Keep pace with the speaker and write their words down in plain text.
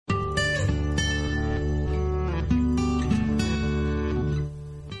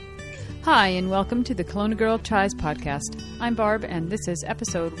Hi, and welcome to the Kelowna Girl Tries podcast. I'm Barb, and this is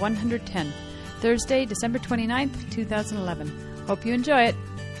episode 110, Thursday, December 29th, 2011. Hope you enjoy it.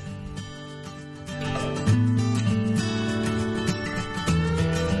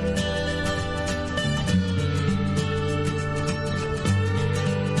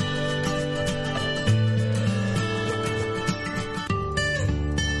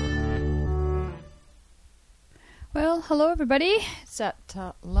 Well, hello everybody. It's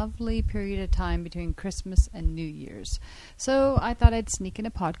that lovely period of time between Christmas and New Year's. So I thought I'd sneak in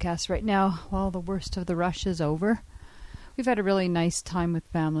a podcast right now while the worst of the rush is over. We've had a really nice time with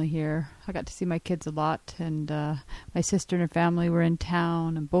family here. I got to see my kids a lot, and my sister and her family were in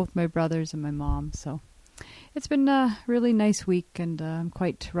town, and both my brothers and my mom. So it's been a really nice week, and I'm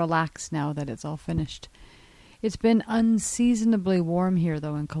quite relaxed now that it's all finished. It's been unseasonably warm here,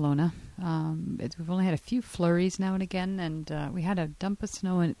 though, in Kelowna. We've only had a few flurries now and again, and we had a dump of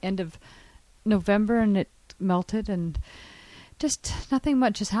snow at the end of November, and it melted, and just nothing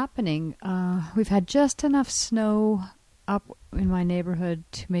much is happening. We've had just enough snow up in my neighborhood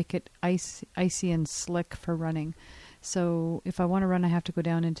to make it icy and slick for running. So if I want to run, I have to go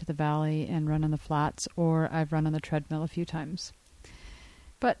down into the valley and run on the flats, or I've run on the treadmill a few times.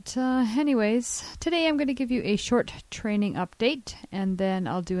 But anyways, today I'm going to give you a short training update, and then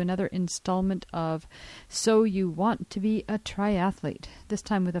I'll do another installment of So You Want to Be a Triathlete, this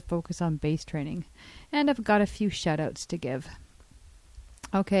time with a focus on base training. And I've got a few shout-outs to give.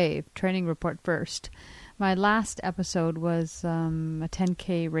 Okay, training report first. My last episode was a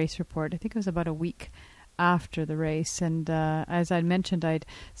 10K race report. I think it was about a week after the race, and as I mentioned, I'd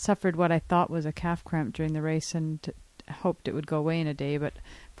suffered what I thought was a calf cramp during the race, and hoped it would go away in a day, but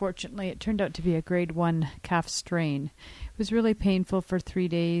fortunately it turned out to be a grade 1 calf strain. It was really painful for 3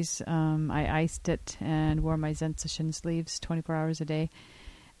 days. I iced it and wore my Zensation sleeves 24 hours a day,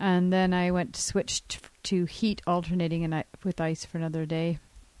 and then I switched to heat alternating with ice for another day,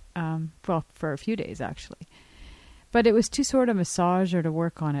 for a few days actually. But it was too sore to massage or to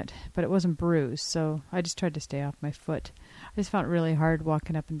work on it, but it wasn't bruised, so I just tried to stay off my foot. I just found it really hard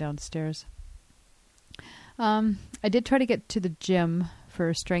walking up and down the stairs. I did try to get to the gym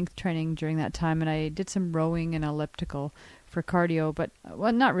for strength training during that time, and I did some rowing and elliptical for cardio, but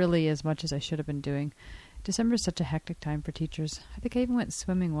not really as much as I should have been doing. December is such a hectic time for teachers. I think I even went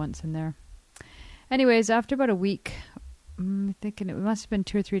swimming once in there. Anyways, after about a week, I'm thinking it must have been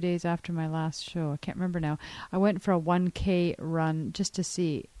 2 or 3 days after my last show, I can't remember now, I went for a 1K run just to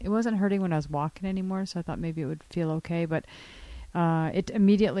see. It wasn't hurting when I was walking anymore, so I thought maybe it would feel okay, but it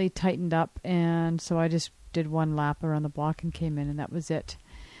immediately tightened up, and so I just did one lap around the block and came in, and that was it.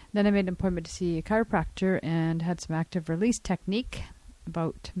 Then I made an appointment to see a chiropractor and had some active release technique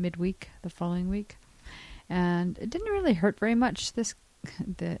about midweek the following week. And it didn't really hurt very much,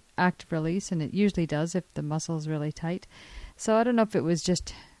 the active release, and it usually does if the muscle is really tight. So I don't know if it was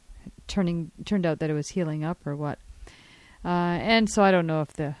just turned out that it was healing up or what. And so I don't know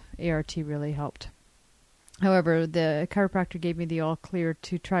if the ART really helped. However, the chiropractor gave me the all clear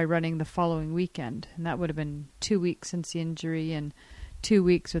to try running the following weekend, and that would have been 2 weeks since the injury and 2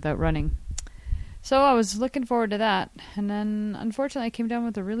 weeks without running. So I was looking forward to that, and then unfortunately I came down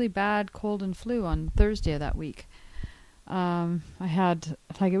with a really bad cold and flu on Thursday of that week. I had,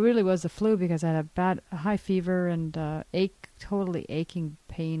 it really was the flu, because I had a high fever and totally aching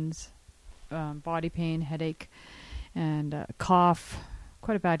pains, body pain, headache, and cough.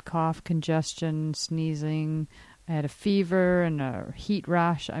 Quite a bad cough, congestion, sneezing. I had a fever and a heat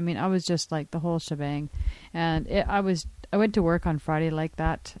rash. I mean, I was just like the whole shebang. And I went to work on Friday like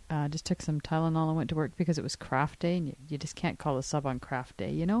that. Just took some Tylenol and went to work because it was craft day, and you just can't call a sub on craft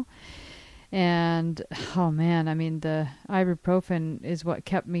day, you know? And, oh man, I mean, the ibuprofen is what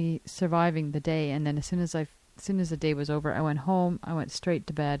kept me surviving the day. And then as soon as the day was over, I went home. I went straight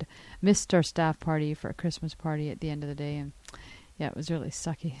to bed. Missed our staff party for a Christmas party at the end of the day, and yeah, it was really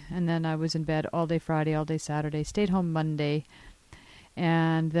sucky. And then I was in bed all day Friday, all day Saturday, stayed home Monday,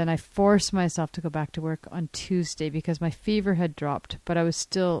 and then I forced myself to go back to work on Tuesday because my fever had dropped, but I was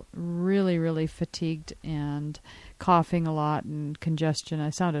still really, really fatigued and coughing a lot and congestion. I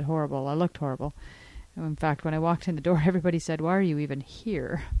sounded horrible. I looked horrible. In fact, when I walked in the door, everybody said, "Why are you even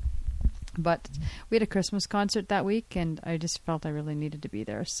here?" But we had a Christmas concert that week, and I just felt I really needed to be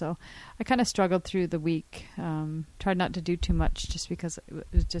there. So I kind of struggled through the week, tried not to do too much just because it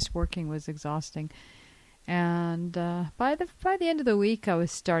was just working was exhausting. And by the end of the week, I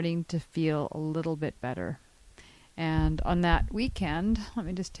was starting to feel a little bit better. And on that weekend, let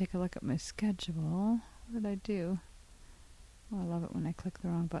me just take a look at my schedule. What did I do? Oh, I love it when I click the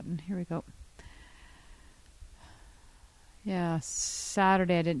wrong button. Here we go. Yeah,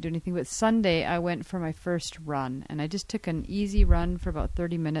 Saturday I didn't do anything, but Sunday I went for my first run, and I just took an easy run for about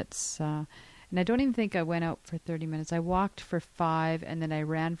 30 minutes, and I don't even think I went out for 30 minutes. I walked for 5, and then I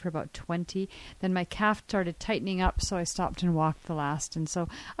ran for about 20. Then my calf started tightening up, so I stopped and walked the last, and so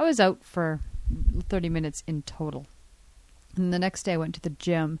I was out for 30 minutes in total. And the next day I went to the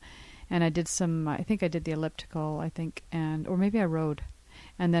gym, and I did I think I did the elliptical, or maybe I rode.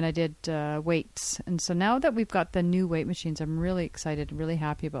 And then I did weights. And so now that we've got the new weight machines, I'm really excited and really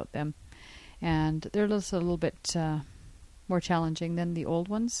happy about them. And they're just a little bit more challenging than the old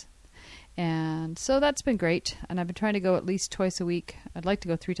ones. And so that's been great. And I've been trying to go at least twice a week. I'd like to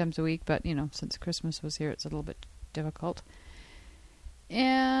go 3 times a week, but, since Christmas was here, it's a little bit difficult.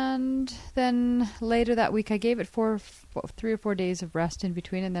 And then later that week, I gave it 3 or 4 days of rest in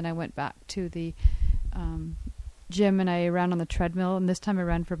between, and then I went back to the gym and I ran on the treadmill, and this time I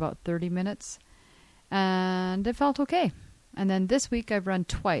ran for about 30 minutes and it felt okay. And then this week I've run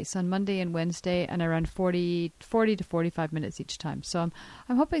twice, on Monday and Wednesday, and I ran 40 to 45 minutes each time. So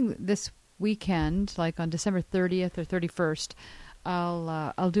I'm hoping this weekend, like on December 30th or 31st,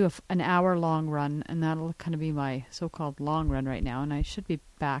 I'll do an hour-long run, and that'll kind of be my so-called long run right now, and I should be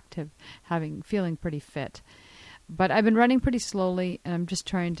back to feeling pretty fit. But I've been running pretty slowly, and I'm just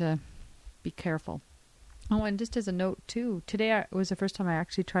trying to be careful. Oh, and just as a note, too, today was the first time I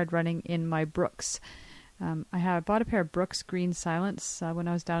actually tried running in my Brooks. I bought a pair of Brooks Green Silence when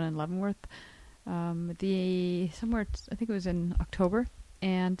I was down in Leavenworth. I think it was in October,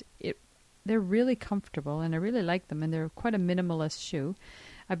 and they're really comfortable, and I really like them, and they're quite a minimalist shoe.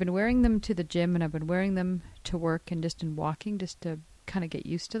 I've been wearing them to the gym, and I've been wearing them to work and just in walking, just to kind of get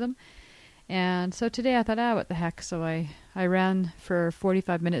used to them. And so today I thought, what the heck? So I ran for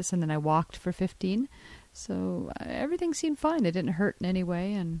 45 minutes, and then I walked for 15. So everything seemed fine. It didn't hurt in any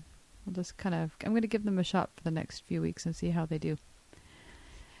way, and I'm going to give them a shot for the next few weeks and see how they do.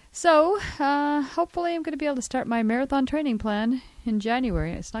 So hopefully I'm going to be able to start my marathon training plan in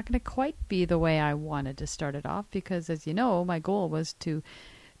January. It's not going to quite be the way I wanted to start it off, because, as you know, my goal was to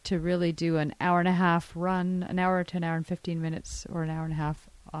really do an hour and a half run, an hour to an hour and 15 minutes, or an hour and a half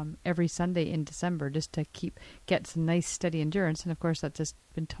every Sunday in December, just to get some nice steady endurance. And of course that's just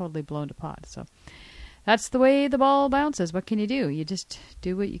been totally blown to pot. So that's the way the ball bounces. What can you do? You just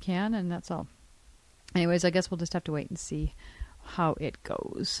do what you can, and that's all. Anyways, I guess we'll just have to wait and see how it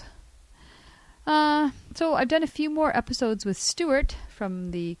goes. So I've done a few more episodes with Stuart from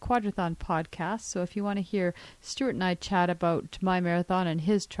the Quadrathon podcast. So if you want to hear Stuart and I chat about my marathon and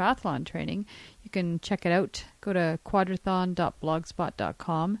his triathlon training, you can check it out. Go to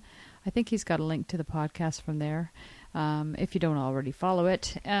quadrathon.blogspot.com. I think he's got a link to the podcast from there, if you don't already follow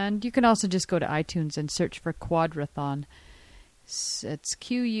it. And you can also just go to iTunes and search for Quadrathon. It's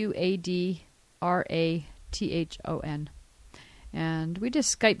Quadrathon. And we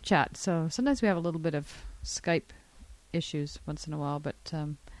just Skype chat, so sometimes we have a little bit of Skype issues once in a while, but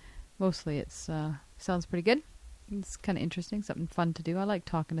mostly it's sounds pretty good. It's kind of interesting, something fun to do. I like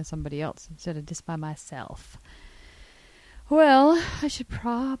talking to somebody else instead of just by myself. Well, I should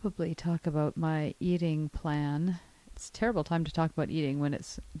probably talk about my eating plan. It's a terrible time to talk about eating when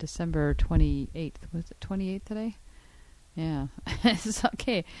it's December 28th. Was it 28th today? Yeah. It's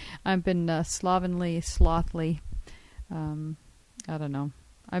okay. I've been slothly. I don't know.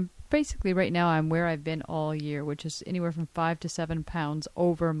 I'm basically right now I'm where I've been all year, which is anywhere from 5 to 7 pounds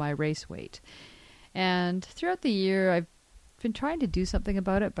over my race weight. And throughout the year, I've been trying to do something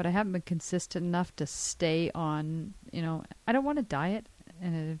about it, but I haven't been consistent enough to stay on, I don't want to diet.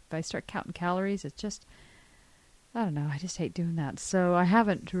 And if I start counting calories, it's just, I don't know, I just hate doing that. So I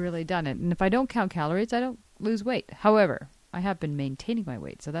haven't really done it. And if I don't count calories, I don't lose weight. However, I have been maintaining my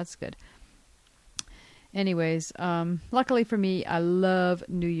weight, so that's good. Anyways, luckily for me, I love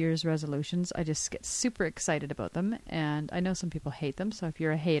New Year's resolutions. I just get super excited about them, and I know some people hate them, so if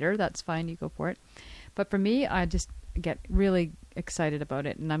you're a hater, that's fine, you go for it. But for me, I just get really excited about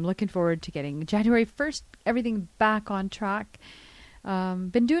it, and I'm looking forward to getting January 1st, everything back on track.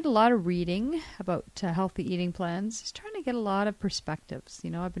 Been doing a lot of reading about healthy eating plans, just trying to get a lot of perspectives.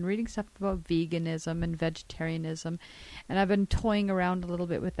 I've been reading stuff about veganism and vegetarianism, and I've been toying around a little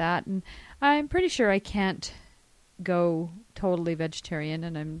bit with that, and I'm pretty sure I can't go totally vegetarian,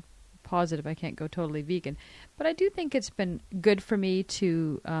 and I'm positive I can't go totally vegan, but I do think it's been good for me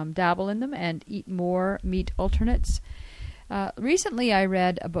to dabble in them and eat more meat alternates. Recently I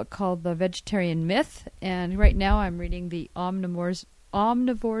read a book called The Vegetarian Myth, and right now I'm reading The Omnivore's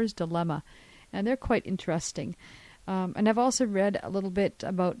Dilemma, and they're quite interesting. And I've also read a little bit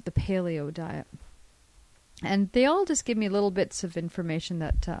about the paleo diet. And they all just give me little bits of information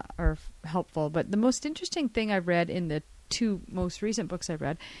that are helpful. But the most interesting thing I've read in the two most recent books I've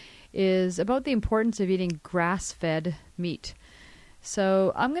read, is about the importance of eating grass-fed meat.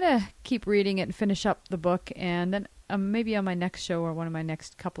 So I'm going to keep reading it and finish up the book, and then maybe on my next show or one of my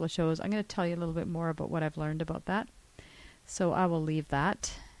next couple of shows, I'm going to tell you a little bit more about what I've learned about that. So I will leave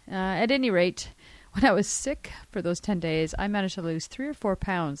that. At any rate, when I was sick for those 10 days, I managed to lose 3 or 4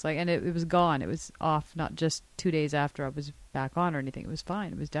 pounds, and it was gone. It was off, not just 2 days after I was back on or anything. It was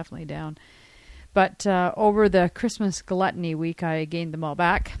fine. It was definitely down. But over the Christmas gluttony week, I gained them all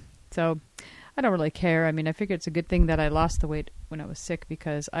back. So I don't really care. I mean, I figure it's a good thing that I lost the weight when I was sick,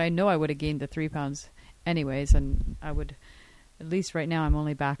 because I know I would have gained the 3 pounds anyways, and I would, at least right now, I'm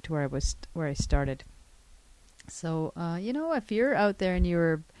only back to where I started. So, if you're out there and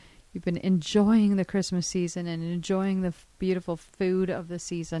you've been enjoying the Christmas season and enjoying the beautiful food of the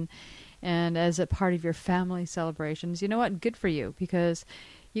season, and as a part of your family celebrations, you know what? Good for you, because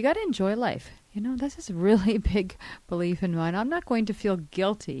you got to enjoy life. This is a really big belief in mine. I'm not going to feel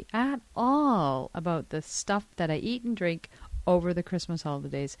guilty at all about the stuff that I eat and drink over the Christmas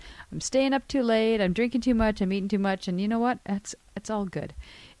holidays. I'm staying up too late, I'm drinking too much, I'm eating too much, and you know what? It's all good.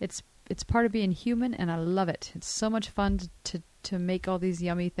 It's part of being human, and I love it. It's so much fun to make all these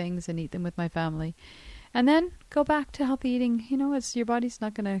yummy things and eat them with my family. And then go back to healthy eating. Your body's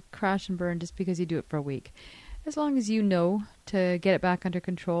not going to crash and burn just because you do it for a week. As long as you know to get it back under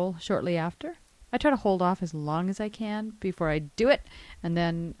control shortly after. I try to hold off as long as I can before I do it, and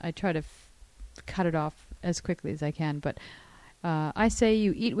then I try to cut it off as quickly as I can. But I say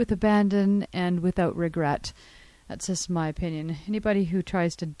you eat with abandon and without regret. That's just my opinion. Anybody who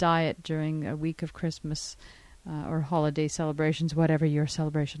tries to diet during a week of Christmas or holiday celebrations, whatever your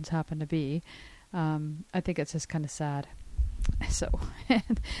celebrations happen to be, I think it's just kind of sad. So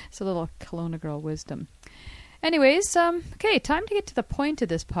it's a little Kelowna girl wisdom. Anyways, okay, time to get to the point of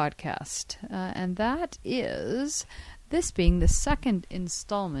this podcast, and that is this being the second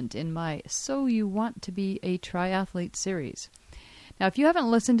installment in my So You Want to Be a Triathlete series. Now, if you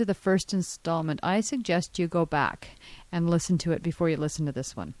haven't listened to the first installment, I suggest you go back and listen to it before you listen to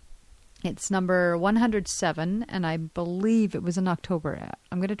this one. It's number 107, and I believe it was in October.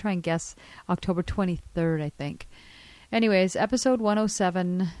 I'm going to try and guess October 23rd, I think. Anyways, episode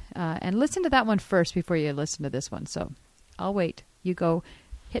 107, and listen to that one first before you listen to this one. So I'll wait. You go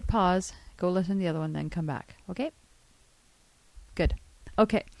hit pause, go listen to the other one, then come back. Okay? Good.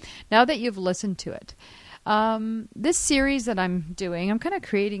 Okay. Now that you've listened to it, this series that I'm doing, I'm kind of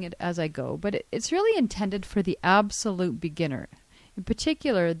creating it as I go, but it's really intended for the absolute beginner. In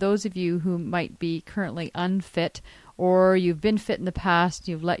particular, those of you who might be currently unfit, or you've been fit in the past,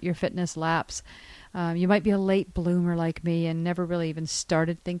 you've let your fitness lapse. You might be a late bloomer like me and never really even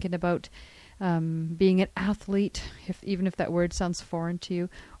started thinking about being an athlete, even if that word sounds foreign to you,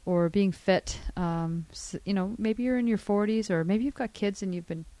 or being fit. Maybe you're in your 40s, or maybe you've got kids and you've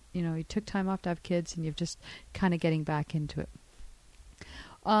been, you took time off to have kids and you've just kind of getting back into it.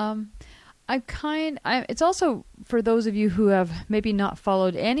 It's also for those of you who have maybe not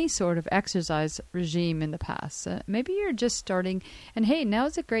followed any sort of exercise regime in the past. Maybe you're just starting, and hey, now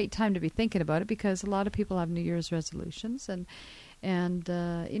is a great time to be thinking about it, because a lot of people have New Year's resolutions, and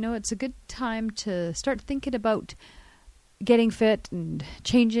it's a good time to start thinking about getting fit and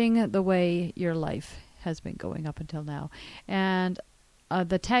changing the way your life has been going up until now. And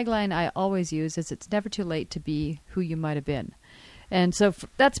the tagline I always use is, it's never too late to be who you might have been. And so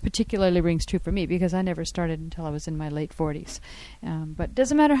that's particularly rings true for me, because I never started until I was in my late 40s. But it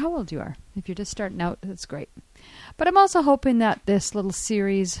doesn't matter how old you are. If you're just starting out, that's great. But I'm also hoping that this little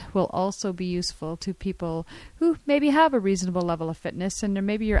series will also be useful to people who maybe have a reasonable level of fitness, and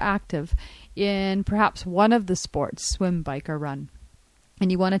maybe you're active in perhaps one of the sports, swim, bike, or run,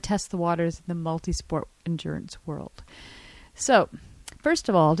 and you want to test the waters in the multi-sport endurance world. So, first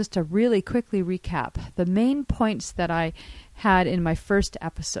of all, just to really quickly recap, the main points that I had in my first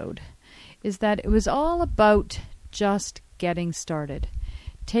episode is that it was all about just getting started.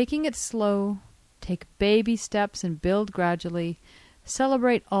 Taking it slow, take baby steps and build gradually,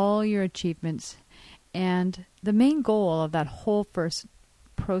 celebrate all your achievements, and the main goal of that whole first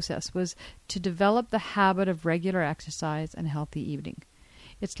process was to develop the habit of regular exercise and healthy eating.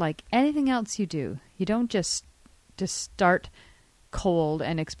 It's like anything else you do. You don't just start cold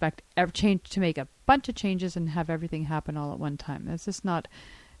and expect to make a bunch of changes and have everything happen all at one time. It's just not,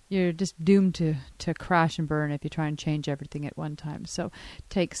 you're just doomed to crash and burn if you try and change everything at one time. So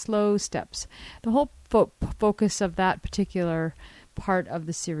take slow steps. The whole focus of that particular part of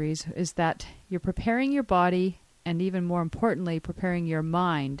the series is that you're preparing your body, and even more importantly, preparing your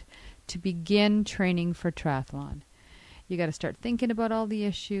mind to begin training for triathlon. You got to start thinking about all the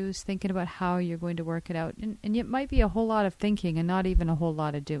issues, thinking about how you're going to work it out. And it might be a whole lot of thinking and not even a whole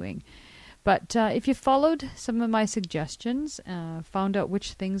lot of doing. But if you followed some of my suggestions, found out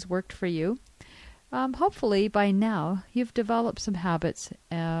which things worked for you, hopefully by now you've developed some habits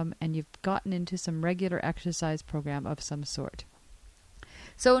and you've gotten into some regular exercise program of some sort.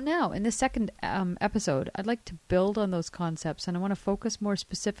 So now, in the second episode, I'd like to build on those concepts, and I want to focus more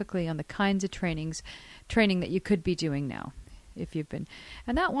specifically on the kinds of training that you could be doing now, if you've been.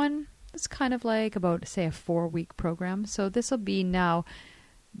 And that one is kind of like about, say, a 4-week program. So this will be now,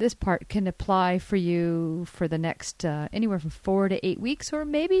 this part can apply for you for the next anywhere from 4 to 8 weeks, or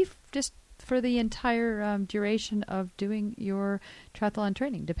maybe just for the entire duration of doing your triathlon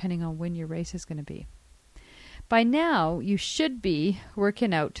training, depending on when your race is going to be. By now, you should be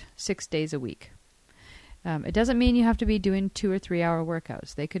working out 6 days a week. It doesn't mean you have to be doing 2 or 3 hour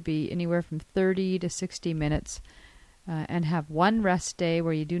workouts. They could be anywhere from 30 to 60 minutes and have one rest day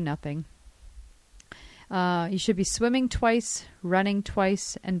where you do nothing. You should be swimming twice, running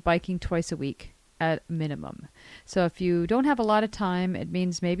twice, and biking twice a week at minimum. So if you don't have a lot of time, it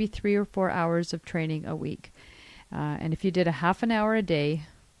means maybe 3 or 4 hours of training a week. And if you did a half an hour a day,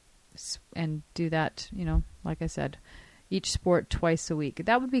 and do that, like I said, each sport twice a week,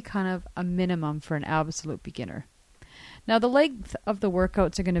 that would be kind of a minimum for an absolute beginner. Now, the length of the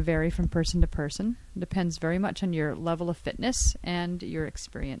workouts are going to vary from person to person. It depends very much on your level of fitness and your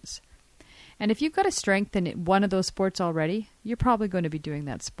experience. And if you've got a strength in one of those sports already, you're probably going to be doing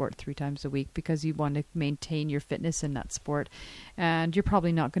that sport 3 times a week because you want to maintain your fitness in that sport. And you're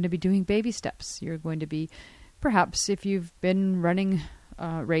probably not going to be doing baby steps. You're going to be, perhaps if you've been running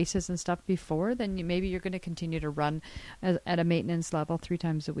races and stuff before, then maybe you're going to continue to run at a maintenance level 3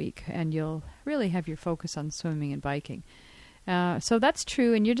 times a week, and you'll really have your focus on swimming and biking. So that's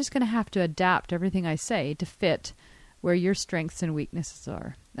true, and you're just going to have to adapt everything I say to fit where your strengths and weaknesses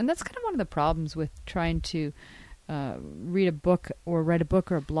are. And that's kind of one of the problems with trying to read a book or write a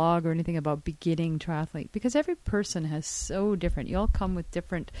book or a blog or anything about beginning triathlete, because every person has so different. You all come with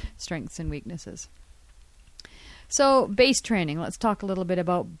different strengths and weaknesses. So base training, let's talk a little bit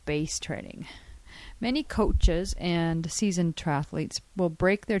about base training. Many coaches and seasoned triathletes will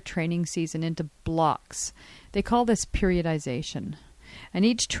break their training season into blocks. They call this periodization. And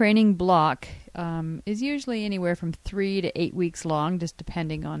each training block is usually anywhere from 3 to 8 weeks long, just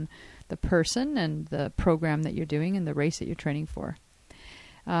depending on the person and the program that you're doing and the race that you're training for.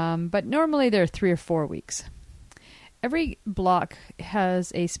 But normally they're 3 or 4 weeks. Every block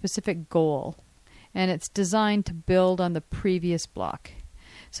has a specific goal, and it's designed to build on the previous block.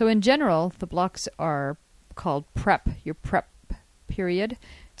 So in general, the blocks are called prep, your prep period.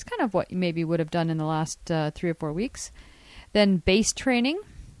 It's kind of what you maybe would have done in the last 3 or 4 weeks. Then base training,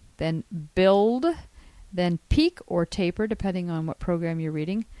 then build, then peak or taper, depending on what program you're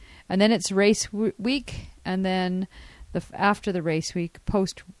reading. And then it's race week, and then after the race week,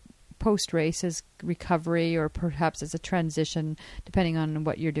 post-race is recovery, or perhaps it's a transition, depending on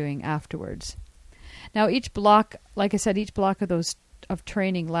what you're doing afterwards. Now, each block, like I said, each block of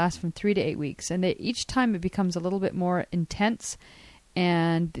training lasts from 3 to 8 weeks, and each time it becomes a little bit more intense,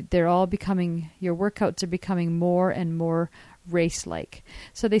 and your workouts are becoming more and more race-like.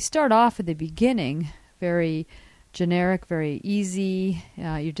 So they start off at the beginning very generic, very easy.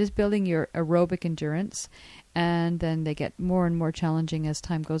 You're just building your aerobic endurance, and then they get more and more challenging as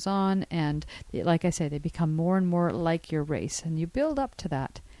time goes on, and like I say, they become more and more like your race, and you build up to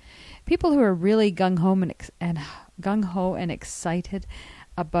that. People who are really gung-ho and excited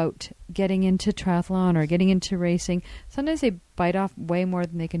about getting into triathlon or getting into racing, sometimes they bite off way more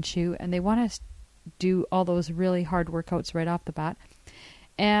than they can chew, and they want to do all those really hard workouts right off the bat.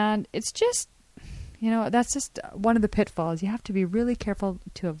 And it's just, that's just one of the pitfalls. You have to be really careful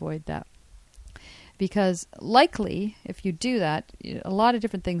to avoid that. Because likely, if you do that, a lot of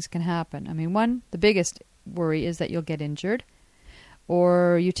different things can happen. I mean, the biggest worry is that you'll get injured,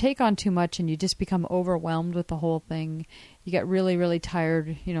 or you take on too much and you just become overwhelmed with the whole thing. You get really, really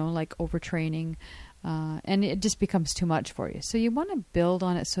tired, like overtraining, and it just becomes too much for you. So you want to build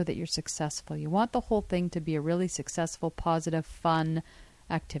on it so that you're successful. You want the whole thing to be a really successful, positive, fun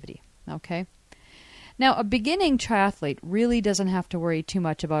activity, okay? Now, a beginning triathlete really doesn't have to worry too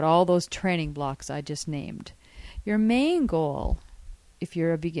much about all those training blocks I just named. Your main goal, if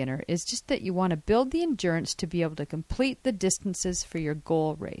you're a beginner, is just that you want to build the endurance to be able to complete the distances for your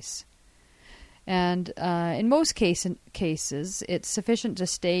goal race. And in most cases, it's sufficient to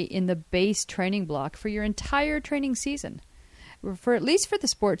stay in the base training block for your entire training season, at least for the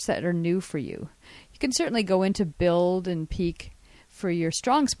sports that are new for you. You can certainly go into build and peak for your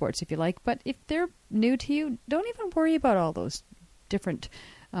strong sports, if you like. But if they're new to you, don't even worry about all those different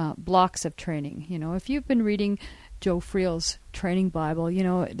blocks of training. If you've been reading Joe Friel's training Bible,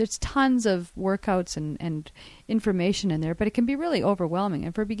 there's tons of workouts and information in there, but it can be really overwhelming.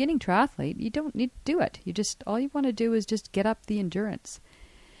 And for a beginning triathlete, you don't need to do it. All you want to do is just get up the endurance.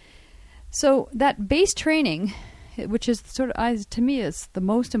 So that base training, which is to me, is the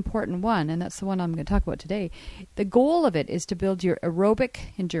most important one, and that's the one I'm going to talk about today. The goal of it is to build your aerobic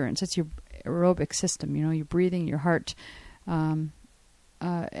endurance. It's your aerobic system, your breathing, your heart,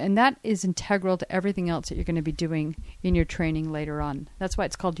 and that is integral to everything else that you're going to be doing in your training later on. That's why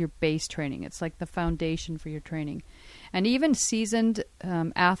it's called your base training. It's like the foundation for your training. And even seasoned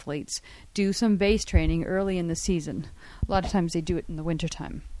athletes do some base training early in the season. A lot of times they do it in the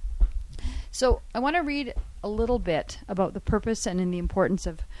wintertime. So I want to read a little bit about the purpose and the importance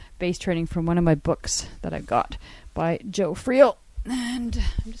of base training from one of my books that I got by Joe Friel. And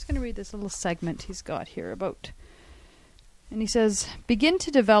I'm just going to read this little segment he's got here about. And he says, begin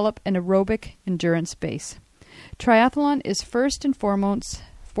to develop an aerobic endurance base. Triathlon is first and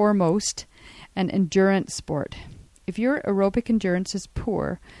foremost an endurance sport. If your aerobic endurance is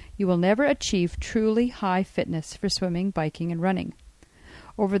poor, you will never achieve truly high fitness for swimming, biking, and running.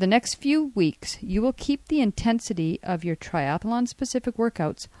 Over the next few weeks, you will keep the intensity of your triathlon-specific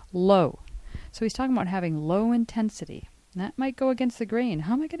workouts low. So he's talking about having low intensity. And that might go against the grain.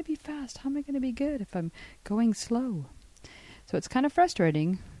 How am I going to be fast? How am I going to be good if I'm going slow? So it's kind of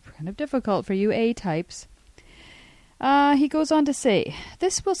frustrating, kind of difficult for you A-types. He goes on to say,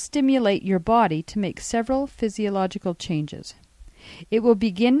 this will stimulate your body to make several physiological changes. It will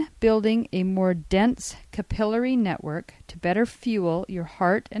begin building a more dense capillary network to better fuel your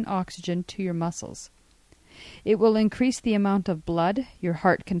heart and oxygen to your muscles. It will increase the amount of blood your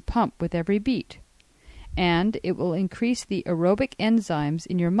heart can pump with every beat. And it will increase the aerobic enzymes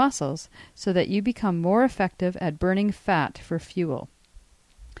in your muscles so that you become more effective at burning fat for fuel.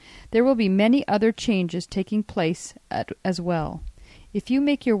 There will be many other changes taking place as well. If you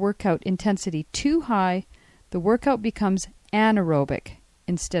make your workout intensity too high, the workout becomes anaerobic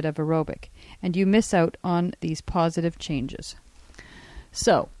instead of aerobic, and you miss out on these positive changes.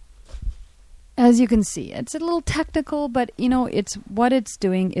 So, as you can see, it's a little technical, but it's what it's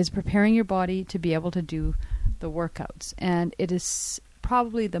doing is preparing your body to be able to do the workouts. And it is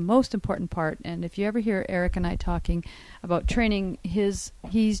probably the most important part. And if you ever hear Eric and I talking about training, he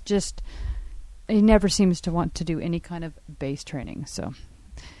never seems to want to do any kind of base training. So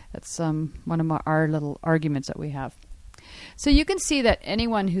that's one of our little arguments that we have. So you can see that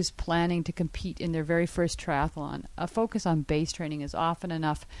anyone who's planning to compete in their very first triathlon, a focus on base training is often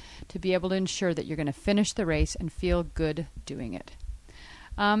enough to be able to ensure that you're going to finish the race and feel good doing it.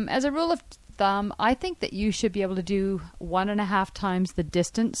 As a rule of thumb, I think that you should be able to do 1.5 times the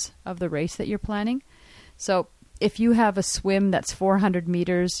distance of the race that you're planning. So if you have a swim that's 400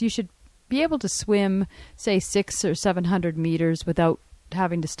 meters, you should be able to swim, say, 600 or 700 meters without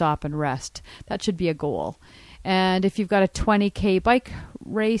having to stop and rest. That should be a goal. And if you've got a 20K bike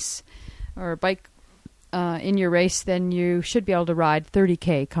race or bike in your race, then you should be able to ride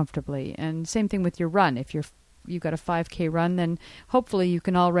 30K comfortably. And same thing with your run. If you've got a 5K run, then hopefully you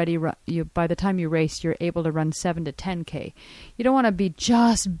can already by the time you race, you're able to run 7 to 10K. You don't want to be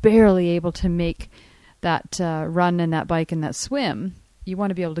just barely able to make that run and that bike and that swim. You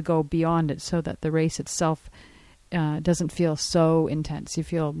want to be able to go beyond it so that the race itself doesn't feel so intense. You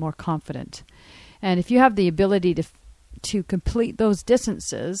feel more confident. And if you have the ability to complete those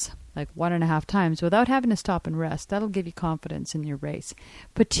distances, like 1.5 times, without having to stop and rest, that'll give you confidence in your race.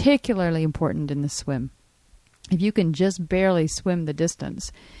 Particularly important in the swim. If you can just barely swim the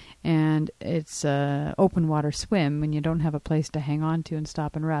distance, and it's an open water swim, and you don't have a place to hang on to and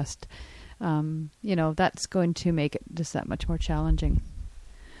stop and rest, that's going to make it just that much more challenging.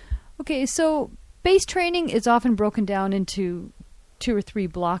 Okay, so base training is often broken down into 2 or 3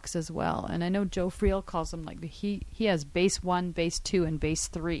 blocks as well. And I know Joe Friel calls them he has base 1, base 2, and base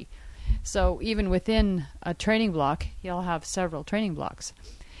 3. So even within a training block, he'll have several training blocks.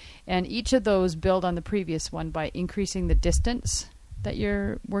 And each of those build on the previous one by increasing the distance that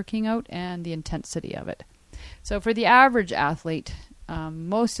you're working out and the intensity of it. So for the average athlete,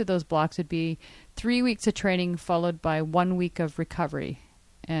 most of those blocks would be 3 weeks of training followed by 1 week of recovery.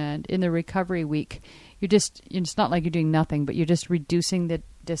 And in the recovery week, it's not like you're doing nothing, but you're just reducing the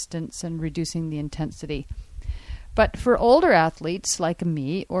distance and reducing the intensity. But for older athletes like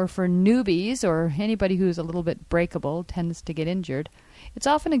me, or for newbies, or anybody who's a little bit breakable, tends to get injured, it's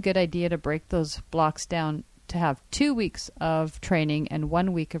often a good idea to break those blocks down to have 2 weeks of training and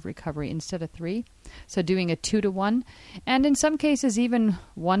 1 week of recovery instead of 3. So doing a 2-to-1, and in some cases even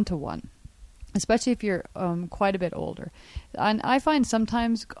 1-to-1, especially if you're quite a bit older. And I find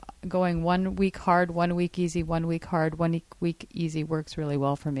sometimes going 1 week hard, 1 week easy, 1 week hard, 1 week easy works really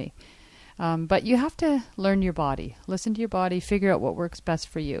well for me. But you have to learn your body, listen to your body, figure out what works best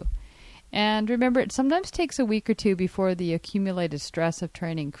for you. And remember, it sometimes takes a week or two before the accumulated stress of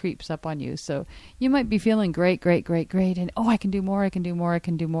training creeps up on you. So you might be feeling great, and I can do more,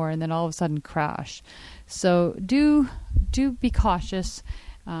 and then all of a sudden crash. So do be cautious.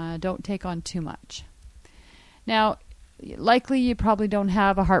 Don't take on too much. Now, likely you probably don't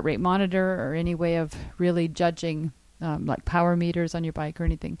have a heart rate monitor or any way of really judging like power meters on your bike or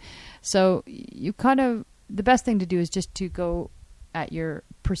anything. So the best thing to do is just to go at your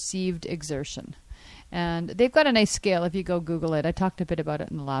perceived exertion. And they've got a nice scale if you go Google it. I talked a bit about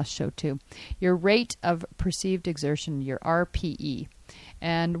it in the last show too. Your rate of perceived exertion, your RPE.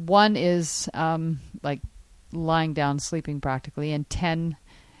 And 1 is like lying down, sleeping practically, and 10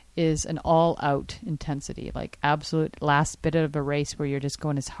 is an all-out intensity, like absolute last bit of a race where you're just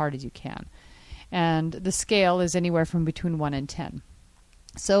going as hard as you can. And the scale is anywhere from between 1 and 10.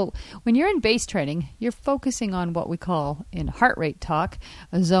 So when you're in base training, you're focusing on what we call, in heart rate talk,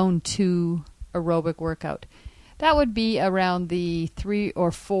 a zone 2 aerobic workout. That would be around the 3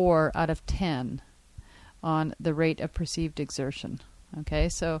 or 4 out of 10 on the rate of perceived exertion. Okay,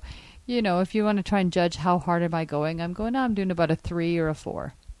 so, if you want to try and judge how hard am I going, I'm doing about a 3 or a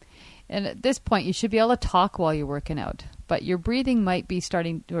 4. And at this point, you should be able to talk while you're working out. But your breathing might be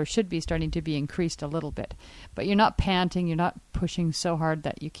starting, or should be starting to be increased a little bit. But you're not panting, you're not pushing so hard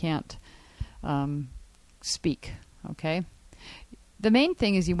that you can't speak, okay? The main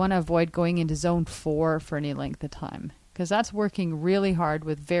thing is you want to avoid going into zone 4 for any length of time, because that's working really hard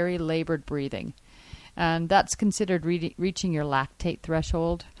with very labored breathing. And that's considered reaching your lactate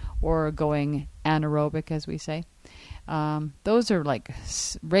threshold, or going anaerobic, as we say. Those are like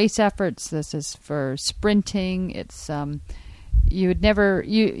race efforts. This is for sprinting. It's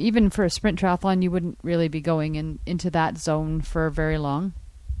even for a sprint triathlon, you wouldn't really be going into that zone for very long.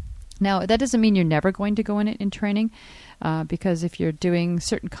 Now, that doesn't mean you're never going to go in it in training, because if you're doing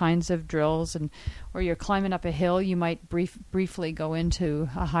certain kinds of drills or you're climbing up a hill, you might briefly go into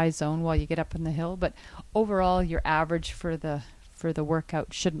a high zone while you get up in the hill. But overall, your average for the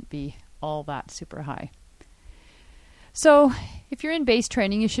workout shouldn't be all that super high. So if you're in base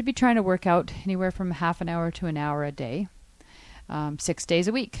training, you should be trying to work out anywhere from half an hour to an hour a day, 6 days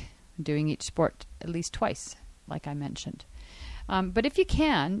a week, doing each sport at least twice, like I mentioned. But if you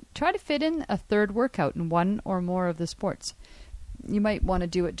can, try to fit in a third workout in one or more of the sports. You might want to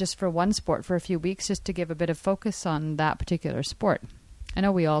do it just for one sport for a few weeks, just to give a bit of focus on that particular sport. I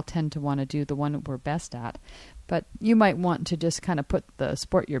know we all tend to want to do the one that we're best at, but you might want to just kind of put the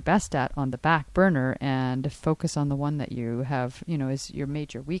sport you're best at on the back burner and focus on the one that you have, is your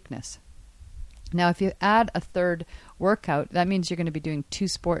major weakness. Now, if you add a third workout, that means you're going to be doing 2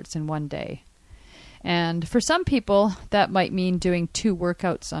 sports in one day. And for some people, that might mean doing 2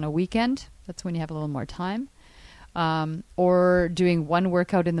 workouts on a weekend. That's when you have a little more time. Or doing 1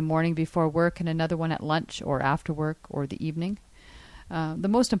 workout in the morning before work and another one at lunch or after work or the evening. The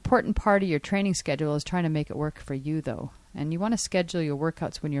most important part of your training schedule is trying to make it work for you, though. And you want to schedule your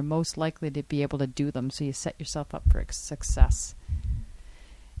workouts when you're most likely to be able to do them, so you set yourself up for success.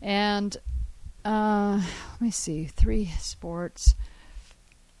 And let me see, 3 sports.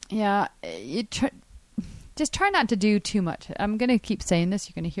 Yeah, just try not to do too much. I'm going to keep saying this.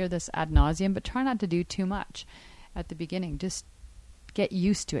 You're going to hear this ad nauseum, but try not to do too much at the beginning. Just get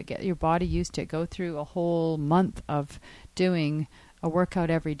used to it. Get your body used to it. Go through a whole month of doing a workout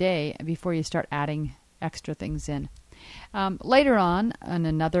every day before you start adding extra things in. Later on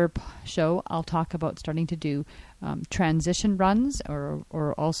another show, I'll talk about starting to do transition runs,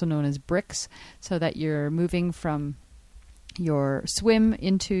 or also known as bricks, so that you're moving from your swim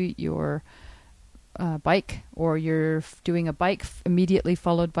into your bike, or you're doing a bike immediately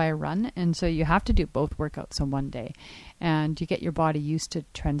followed by a run. And so you have to do both workouts in one day, and you get your body used to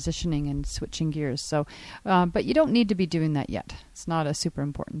transitioning and switching gears. So, but you don't need to be doing that yet. It's not a super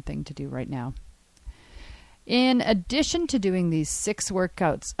important thing to do right now. In addition to doing these 6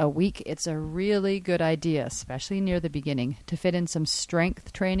 workouts a week, it's a really good idea, especially near the beginning, to fit in some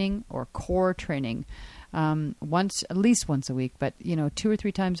strength training or core training. At least once a week, but 2 or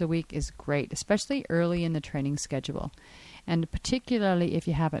 3 times a week is great, especially early in the training schedule, and particularly if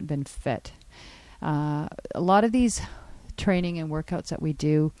you haven't been fit. A lot of these training and workouts that we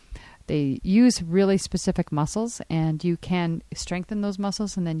do, They use really specific muscles, and you can strengthen those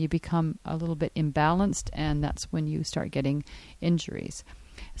muscles, and then you become a little bit imbalanced, and that's when you start getting injuries.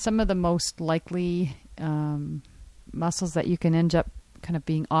 Some of the most likely muscles that you can end up kind of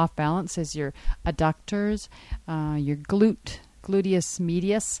being off balance is your adductors, your gluteus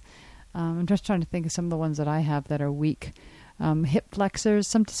medius. I'm just trying to think of some of the ones that I have that are weak. Hip flexors,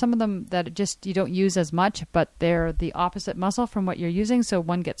 some of them that just you don't use as much, but they're the opposite muscle from what you're using. So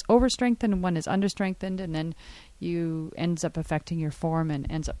one gets overstrengthened and one is understrengthened, and then you ends up affecting your form and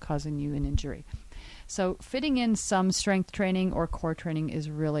ends up causing you an injury. So fitting in some strength training or core training is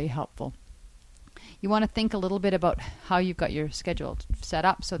really helpful. You want to think a little bit about how you've got your schedule set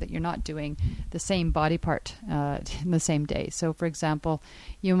up so that you're not doing the same body part in the same day. So, for example,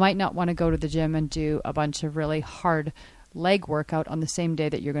 you might not want to go to the gym and do a bunch of really hard leg workout on the same day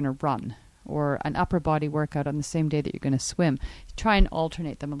that you're going to run, or an upper body workout on the same day that you're going to swim. Try and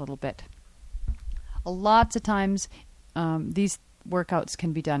alternate them a little bit. Lots of times, these workouts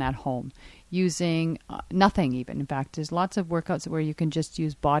can be done at home using nothing even. In fact, there's lots of workouts where you can just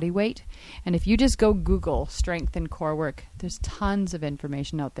use body weight. And if you just go Google strength and core work, there's tons of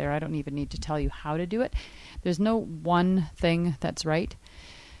information out there. I don't even need to tell you how to do it. There's no one thing that's right.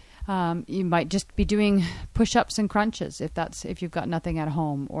 You might just be doing push-ups and crunches if you've got nothing at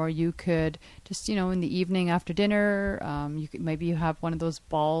home, or you could just, in the evening after dinner, maybe you have one of those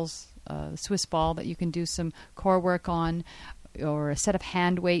balls, Swiss ball, that you can do some core work on, or a set of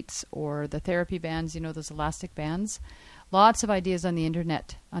hand weights, or the therapy bands, those elastic bands. Lots of ideas on the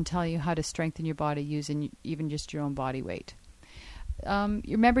internet on telling you how to strengthen your body using even just your own body weight.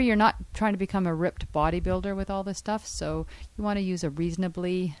 Remember, you're not trying to become a ripped bodybuilder with all this stuff, so you want to use a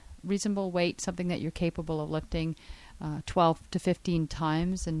reasonable weight, something that you're capable of lifting 12 to 15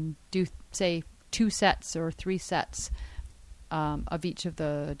 times, and do, say, 2 sets or 3 sets of each of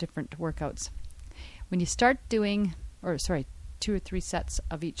the different workouts. When you start doing, 2 or 3 sets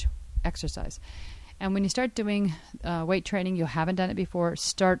of each exercise. And when you start doing weight training, you haven't done it before,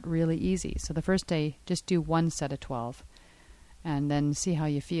 start really easy. So the first day, just do 1 set of 12. And then see how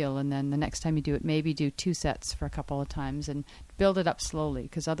you feel. And then the next time you do it, maybe do 2 sets for a couple of times and build it up slowly,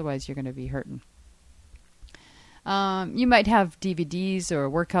 because otherwise you're going to be hurting. You might have DVDs or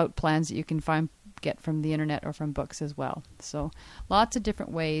workout plans that you can get from the internet or from books as well. So lots of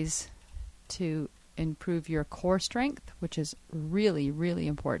different ways to improve your core strength, which is really, really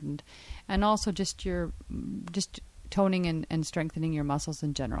important. And also just toning and strengthening your muscles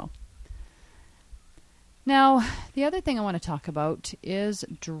in general. Now, the other thing I want to talk about is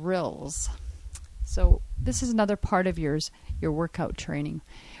drills. So this is another part of your workout training.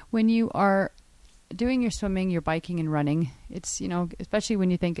 When you are doing your swimming, your biking and running, it's, especially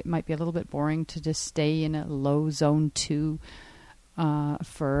when you think it might be a little bit boring to just stay in a low zone 2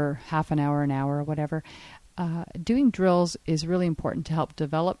 for half an hour, or whatever. Doing drills is really important to help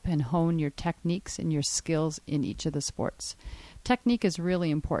develop and hone your techniques and your skills in each of the sports. Technique is really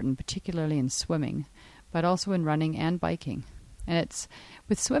important, particularly in swimming, but also in running and biking. And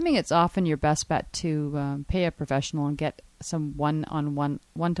with swimming, it's often your best bet to pay a professional and get some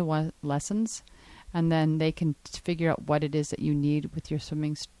one-to-one lessons, and then they can figure out what it is that you need with your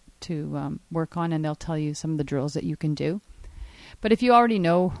swimming to work on, and they'll tell you some of the drills that you can do. But if you already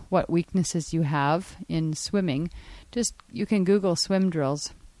know what weaknesses you have in swimming, you can Google swim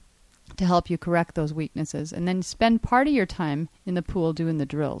drills to help you correct those weaknesses, and then spend part of your time in the pool doing the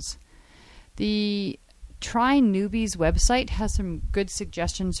drills. The Try Newbies website has some good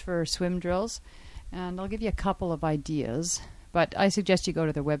suggestions for swim drills, and I'll give you a couple of ideas, but I suggest you go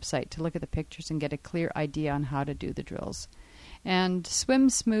to their website to look at the pictures and get a clear idea on how to do the drills. And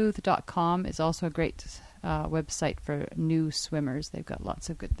swimsmooth.com is also a great website for new swimmers. They've got lots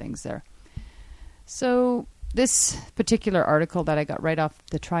of good things there. So this particular article that I got right off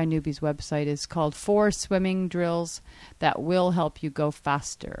the Try Newbies website is called 4 Swimming Drills That Will Help You Go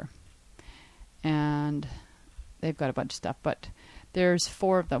Faster. And they've got a bunch of stuff, but there's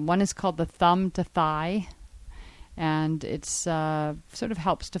 4 of them. One is called the thumb to thigh, and it's sort of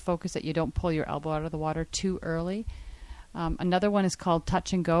helps to focus that you don't pull your elbow out of the water too early. Another one is called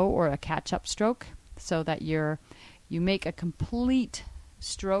touch and go, or a catch-up stroke, so that you make a complete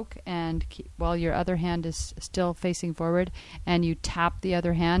stroke and while your other hand is still facing forward, and you tap the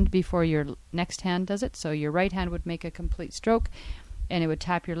other hand before your next hand does it. So your right hand would make a complete stroke, and it would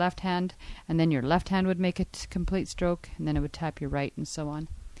tap your left hand, and then your left hand would make a complete stroke, and then it would tap your right, and so on.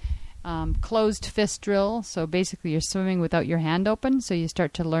 Closed fist drill, so basically you're swimming without your hand open, so you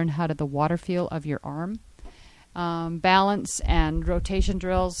start to learn how to the water feel of your arm. Balance and rotation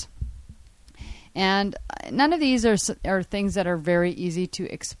drills. And none of these are things that are very easy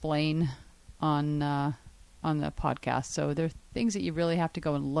to explain on the podcast. So they're things that you really have to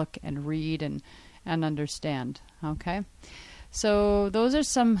go and look and read and understand. Okay? So those are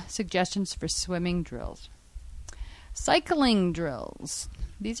some suggestions for swimming drills. Cycling drills.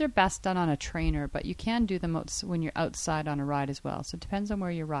 These are best done on a trainer, but you can do them when you're outside on a ride as well. So it depends on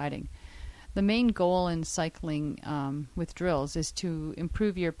where you're riding. The main goal in cycling with drills is to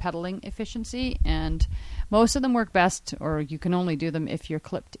improve your pedaling efficiency, and most of them work best, or you can only do them if you're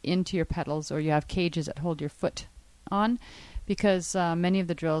clipped into your pedals or you have cages that hold your foot on, because many of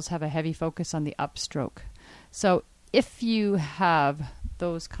the drills have a heavy focus on the upstroke. So if you have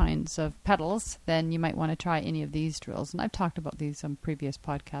those kinds of pedals, then you might want to try any of these drills, and I've talked about these on previous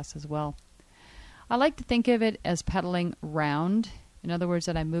podcasts as well. I like to think of it as pedaling round. In other words,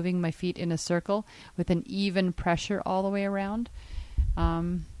 that I'm moving my feet in a circle with an even pressure all the way around.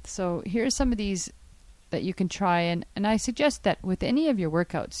 So here's some of these that you can try. And I suggest that with any of your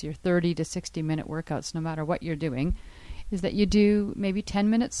workouts, your 30 to 60 minute workouts, no matter what you're doing, is that you do maybe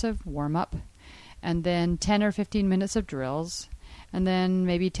 10 minutes of warm-up, and then 10 or 15 minutes of drills, and then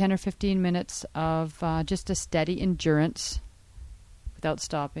maybe 10 or 15 minutes of just a steady endurance without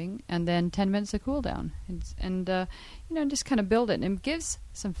stopping, and then 10 minutes of cool down, and just kind of build it, and it gives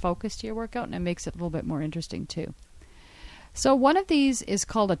some focus to your workout, and it makes it a little bit more interesting too. So one of these is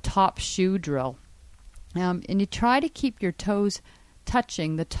called a top shoe drill, and you try to keep your toes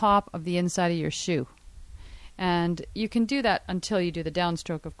touching the top of the inside of your shoe, and you can do that until you do the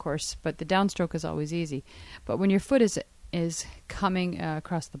downstroke, of course, but the downstroke is always easy. But when your foot is coming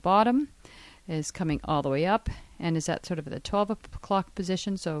across the bottom, is coming all the way up, and is at sort of the 12 o'clock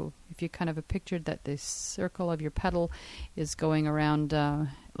position. So if you kind of pictured that the circle of your pedal is going around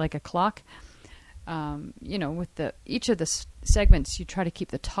like a clock, with each of the segments, you try to keep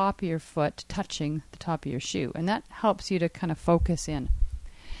the top of your foot touching the top of your shoe, and that helps you to kind of focus in.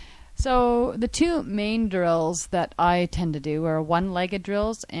 So the two main drills that I tend to do are one-legged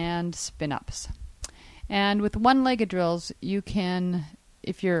drills and spin-ups. And with one-legged drills, you can,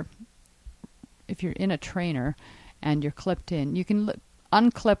 if you're in a trainer and you're clipped in, you can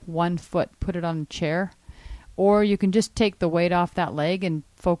unclip one foot, put it on a chair, or you can just take the weight off that leg and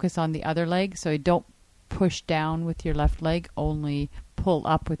focus on the other leg, so you don't push down with your left leg, only pull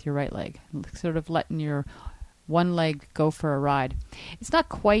up with your right leg, sort of letting your one leg go for a ride.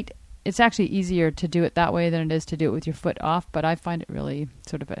 It's actually easier to do it that way than it is to do it with your foot off, but I find it really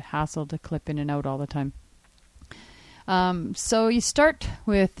sort of a hassle to clip in and out all the time. So you start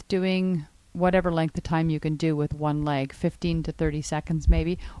with doing whatever length of time you can do with one leg, 15 to 30 seconds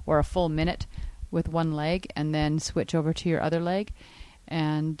maybe, or a full minute with one leg, and then switch over to your other leg.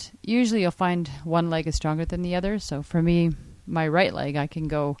 And usually you'll find one leg is stronger than the other. So for me, my right leg, I can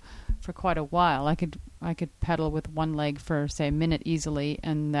go for quite a while. I could pedal with one leg for, say, a minute easily,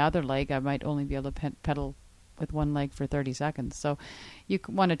 and the other leg I might only be able to pedal with one leg for 30 seconds. So you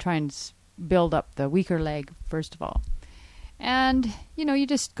want to try and build up the weaker leg first of all. And, you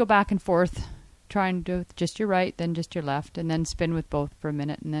just go back and forth, try and do just your right, then just your left, and then spin with both for a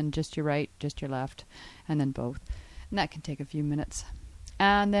minute, and then just your right, just your left, and then both. And that can take a few minutes.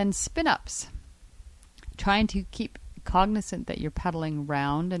 And then spin-ups. Trying to keep cognizant that you're pedaling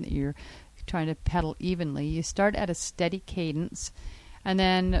round and that you're trying to pedal evenly. You start at a steady cadence, and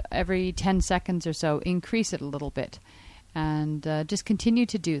then every 10 seconds or so, increase it a little bit. And just continue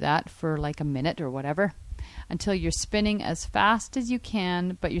to do that for like a minute or whatever, until you're spinning as fast as you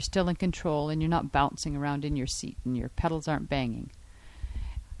can, but you're still in control and you're not bouncing around in your seat and your pedals aren't banging.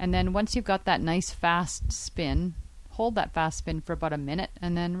 And then once you've got that nice fast spin, hold that fast spin for about a minute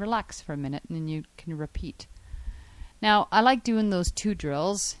and then relax for a minute, and then you can repeat. Now, I like doing those two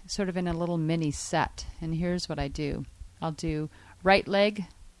drills sort of in a little mini set, and here's what I do. I'll do right leg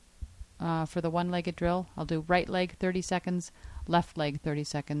for the one-legged drill. I'll do right leg 30 seconds, left leg 30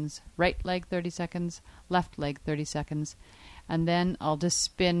 seconds, right leg 30 seconds, left leg 30 seconds, and then I'll just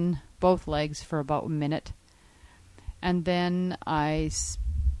spin both legs for about a minute. And then I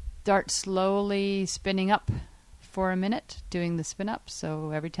start slowly spinning up for a minute, doing the spin up.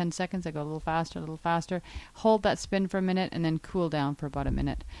 So every 10 seconds I go a little faster, hold that spin for a minute, and then cool down for about a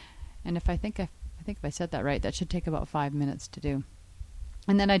minute. And if I think if I said that right, that should take about 5 minutes to do.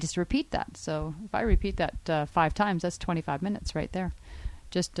 And then I just repeat that. So if I repeat that 5 times, that's 25 minutes right there,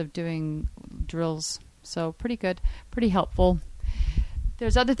 just of doing drills. So pretty good, pretty helpful.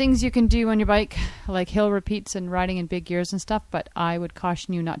 There's other things you can do on your bike, like hill repeats and riding in big gears and stuff, but I would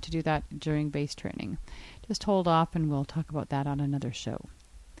caution you not to do that during base training. Just hold off, and we'll talk about that on another show.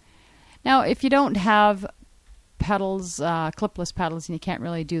 Now, if you don't have pedals, clipless pedals, and you can't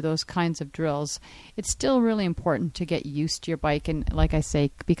really do those kinds of drills, it's still really important to get used to your bike and, like I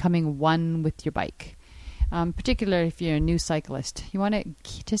say, becoming one with your bike. Particularly if you're a new cyclist. You want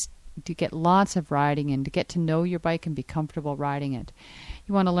to get lots of riding in, to get to know your bike and be comfortable riding it.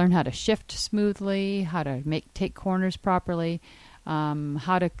 You want to learn how to shift smoothly, how to take corners properly,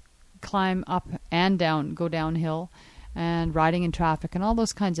 how to climb up and down, go downhill, and riding in traffic, and all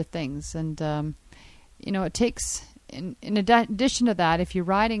those kinds of things. And it takes, in addition to that, if you're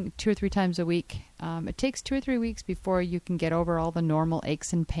riding 2 or 3 times a week, it takes 2 or 3 weeks before you can get over all the normal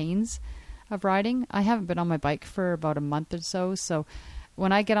aches and pains of riding. I haven't been on my bike for about a month or so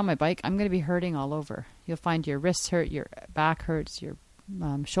when I get on my bike, I'm going to be hurting all over. You'll find your wrists hurt, your back hurts, your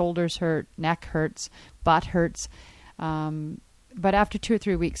shoulders hurt, neck hurts, butt hurts. But after 2 or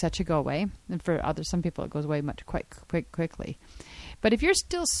 3 weeks, that should go away. And for some people, it goes away quite quickly. But if you're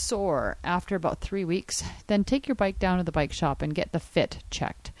still sore after about 3 weeks, then take your bike down to the bike shop and get the fit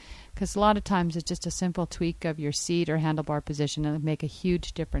checked. Because a lot of times it's just a simple tweak of your seat or handlebar position, and it'll make a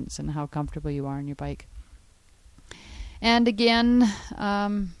huge difference in how comfortable you are on your bike. And again,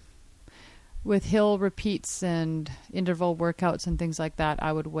 with hill repeats and interval workouts and things like that,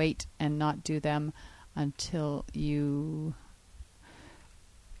 I would wait and not do them until till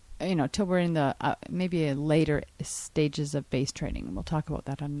we're in the maybe later stages of base training. We'll talk about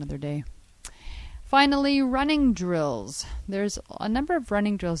that on another day. Finally, running drills. There's a number of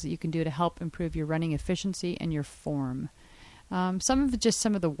running drills that you can do to help improve your running efficiency and your form. Some of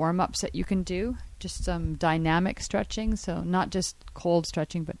the warm-ups that you can do, just some dynamic stretching, so not just cold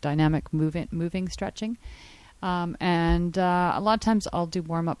stretching, but dynamic moving stretching. And a lot of times I'll do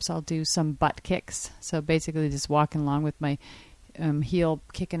warm-ups, I'll do some butt kicks, so basically just walking along with my heel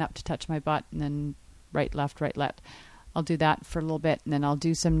kicking up to touch my butt, and then right, left. I'll do that for a little bit, and then I'll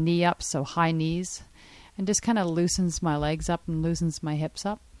do some knee ups, so high knees, and just kind of loosens my legs up and loosens my hips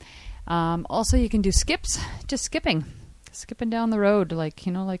up. Also, you can do skips, just skipping down the road like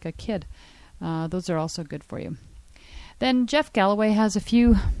a kid. Those are also good for you. Then Jeff Galloway has a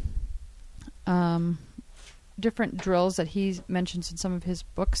few different drills that he mentions in some of his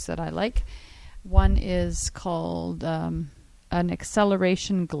books that I like. One is called an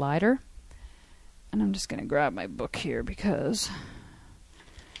acceleration glider. And I'm just going to grab my book here because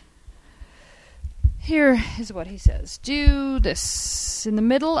here is what he says. Do this in the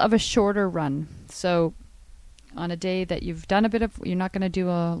middle of a shorter run. So on a day that you've done you're not going to do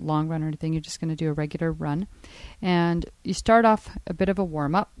a long run or anything, you're just going to do a regular run. And you start off a bit of a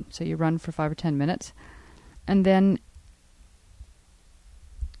warm-up, so you run for 5 or 10 minutes. And then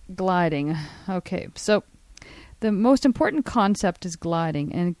gliding. Okay, so the most important concept is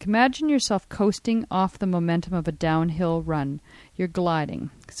gliding, and imagine yourself coasting off the momentum of a downhill run. You're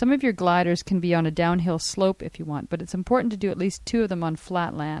gliding. Some of your gliders can be on a downhill slope if you want, but it's important to do at least 2 of them on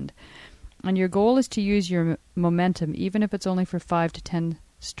flat land. And your goal is to use your momentum, even if it's only for 5 to 10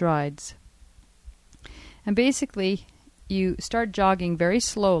 strides. And basically, you start jogging very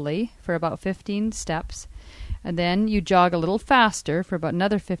slowly for about 15 steps, and then you jog a little faster for about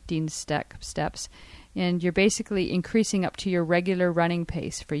another 15 steps, and you're basically increasing up to your regular running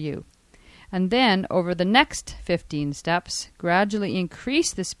pace for you. And then, over the next 15 steps, gradually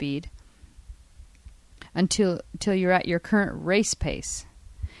increase the speed until you're at your current race pace.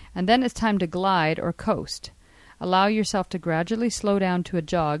 And then it's time to glide or coast. Allow yourself to gradually slow down to a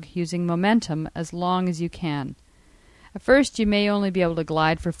jog using momentum as long as you can. At first, you may only be able to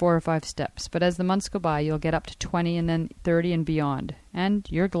glide for 4 or 5 steps, but as the months go by, you'll get up to 20 and then 30 and beyond, and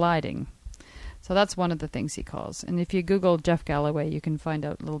you're gliding. So that's one of the things he calls. And if you Google Jeff Galloway, you can find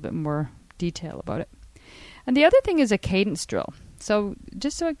out a little bit more detail about it. And the other thing is a cadence drill. So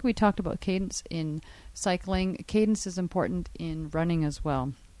just like we talked about cadence in cycling, cadence is important in running as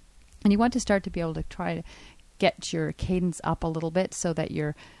well. And you want to start to be able to try to get your cadence up a little bit so that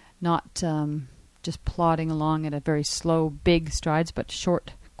you're not just plodding along at a very slow, big strides, but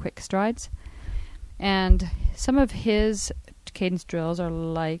short, quick strides. And some of his cadence drills are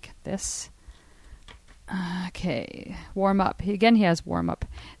like this. Okay, warm up. Again, he has warm up.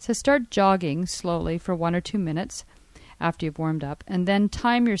 So start jogging slowly for 1 or 2 minutes after you've warmed up, and then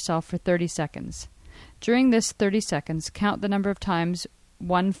time yourself for 30 seconds. During this 30 seconds, count the number of times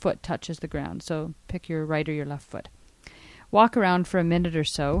one foot touches the ground. So pick your right or your left foot. Walk around for a minute or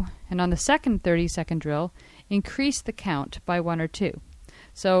so, and on the second 30-second drill, increase the count by 1 or 2.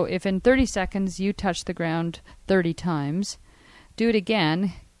 So if in 30 seconds you touch the ground 30 times, do it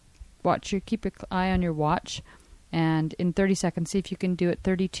again. Keep your eye on your watch, and in 30 seconds, see if you can do it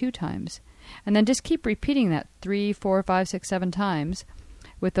 32 times. And then just keep repeating that 3, 4, 5, 6, 7 times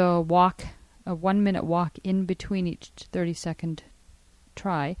with a walk a 1 minute walk in between each 30-second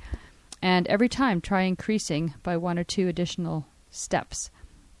try. And every time, try increasing by 1 or 2 additional steps.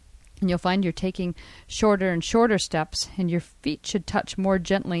 And you'll find you're taking shorter and shorter steps, and your feet should touch more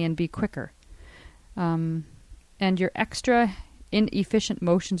gently and be quicker. And your extra inefficient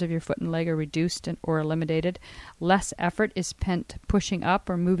motions of your foot and leg are reduced or eliminated. Less effort is spent pushing up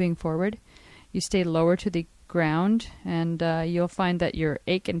or moving forward. You stay lower to the ground, and you'll find that your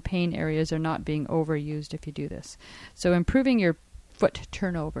ache and pain areas are not being overused if you do this. So improving your foot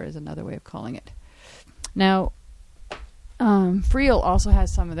turnover is another way of calling it. Now, Friel also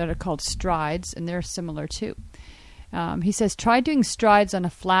has some that are called strides, and they're similar too. He says, try doing strides on a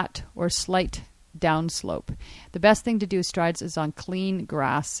flat or slight downslope. The best thing to do strides is on clean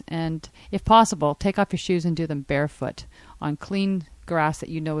grass, and if possible, take off your shoes and do them barefoot on clean grass that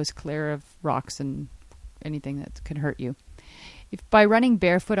you know is clear of rocks and anything that can hurt you. If by running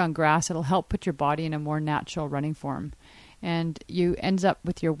barefoot on grass, it'll help put your body in a more natural running form, and you ends up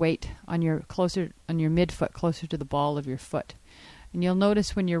with your weight on your midfoot closer to the ball of your foot. And you'll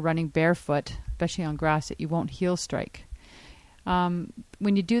notice when you're running barefoot, especially on grass, that you won't heel strike.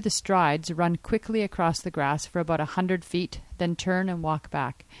 When you do the strides, run quickly across the grass for about 100 feet, then turn and walk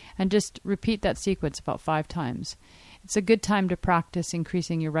back. And just repeat that sequence about 5 times. It's a good time to practice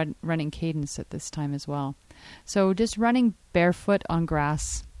increasing your running cadence at this time as well. So just running barefoot on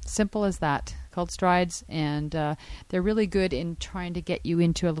grass, simple as that, called strides, and they're really good in trying to get you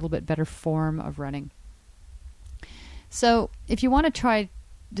into a little bit better form of running. So if you want to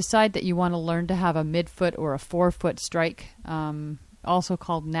decide that you want to learn to have a midfoot or a forefoot strike, also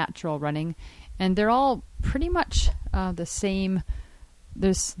called natural running, and they're all pretty much the same.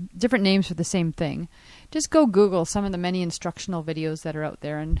 There's different names for the same thing. Just go Google some of the many instructional videos that are out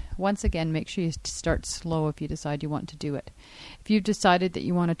there, and once again, make sure you start slow if you decide you want to do it. If you've decided that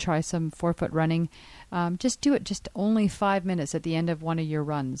you want to try some forefoot running, just do it just only 5 minutes at the end of one of your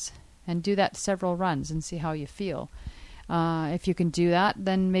runs, and do that several runs and see how you feel. If you can do that,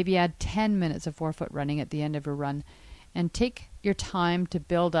 then maybe add 10 minutes of forefoot running at the end of a run, and take your time to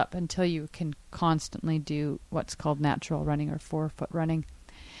build up until you can constantly do what's called natural running or forefoot running.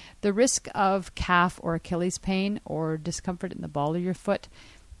 The risk of calf or Achilles pain or discomfort in the ball of your foot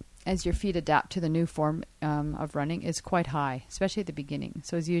as your feet adapt to the new form of running is quite high, especially at the beginning.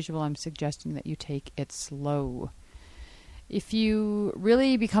 So as usual, I'm suggesting that you take it slow. If you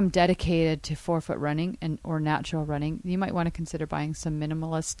really become dedicated to forefoot running or natural running, you might want to consider buying some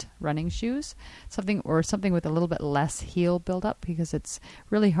minimalist running shoes, something with a little bit less heel buildup, because it's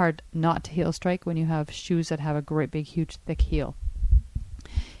really hard not to heel strike when you have shoes that have a great big huge thick heel.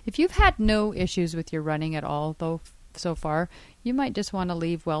 If you've had no issues with your running at all, though, so far, you might just want to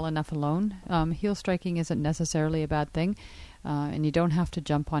leave well enough alone. Heel striking isn't necessarily a bad thing. And you don't have to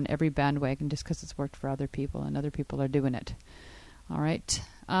jump on every bandwagon just because it's worked for other people and other people are doing it. All right.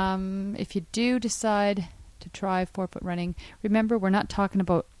 If you do decide to try forefoot running, remember we're not talking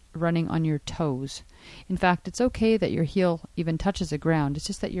about running on your toes. In fact, it's okay that your heel even touches the ground. It's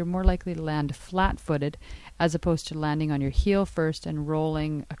just that you're more likely to land flat-footed as opposed to landing on your heel first and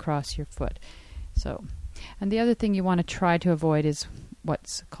rolling across your foot. So, and the other thing you want to try to avoid is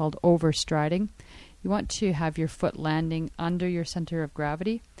what's called overstriding. You want to have your foot landing under your center of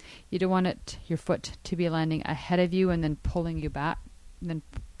gravity. You don't want your foot to be landing ahead of you and then pulling you back, and then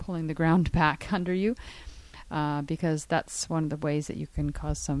pulling the ground back under you, because that's one of the ways that you can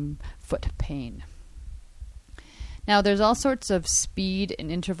cause some foot pain. Now, there's all sorts of speed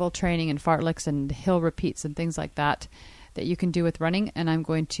and interval training and fartleks and hill repeats and things like that you can do with running, and I'm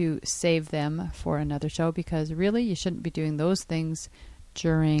going to save them for another show, because really you shouldn't be doing those things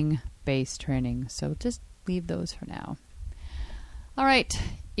during base training. So just leave those for now. All right,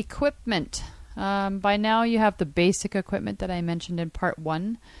 equipment. By now you have the basic equipment that I mentioned in part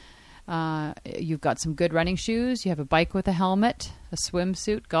 1. You've got some good running shoes. You have a bike with a helmet, a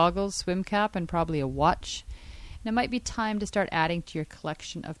swimsuit, goggles, swim cap, and probably a watch. And it might be time to start adding to your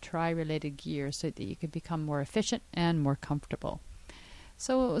collection of tri-related gear so that you can become more efficient and more comfortable.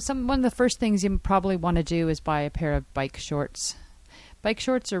 So one of the first things you probably want to do is buy a pair of bike shorts. Bike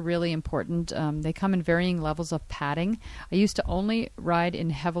shorts are really important. They come in varying levels of padding. I used to only ride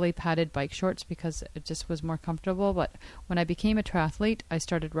in heavily padded bike shorts because it just was more comfortable. But when I became a triathlete, I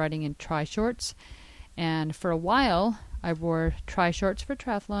started riding in tri-shorts. And for a while, I wore tri-shorts for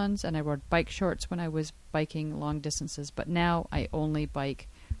triathlons, and I wore bike shorts when I was biking long distances. But now I only bike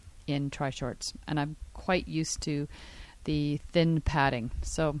in tri-shorts, and I'm quite used to the thin padding.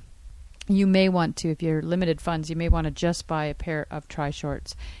 So you may want to, if you're limited funds, you may want to just buy a pair of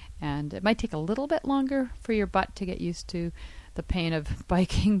tri-shorts. And it might take a little bit longer for your butt to get used to the pain of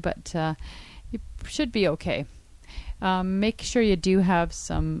biking, but you should be okay. Make sure you do have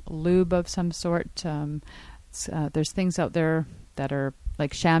some lube of some sort. There's things out there that are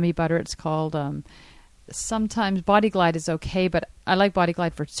like chamois butter, it's called. Sometimes Body Glide is okay, but I like Body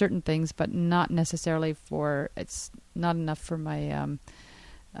Glide for certain things, but not necessarily it's not enough for my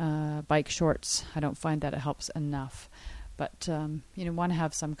bike shorts. I don't find that it helps enough. But you want to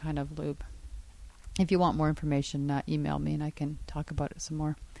have some kind of lube. If you want more information, email me and I can talk about it some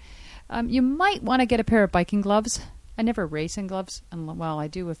more. You might want to get a pair of biking gloves. I never race in gloves. Well, I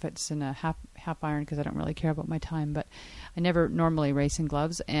do if it's in a half iron because I don't really care about my time. But I never normally race in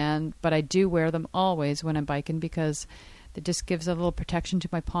gloves. But I do wear them always when I'm biking because it just gives a little protection to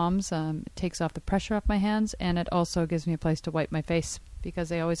my palms. It takes off the pressure off my hands, and it also gives me a place to wipe my face because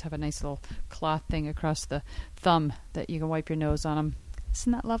they always have a nice little cloth thing across the thumb that you can wipe your nose on them.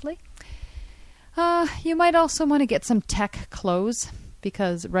 Isn't that lovely? You might also want to get some tech clothes,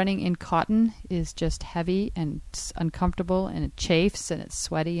 because running in cotton is just heavy and it's uncomfortable and it chafes and it's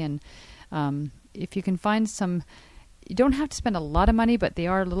sweaty. And if you can find some, you don't have to spend a lot of money, but they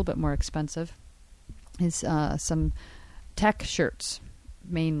are a little bit more expensive, is some tech shirts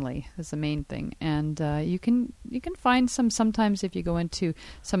mainly is the main thing. And you can find sometimes if you go into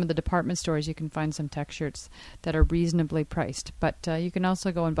some of the department stores, you can find some tech shirts that are reasonably priced. But you can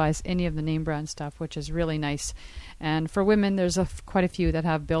also go and buy any of the name brand stuff, which is really nice. And for women, there's quite a few that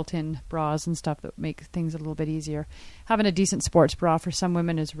have built-in bras and stuff that make things a little bit easier. Having a decent sports bra for some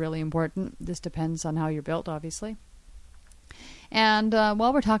women is really important. This depends on how you're built, obviously. And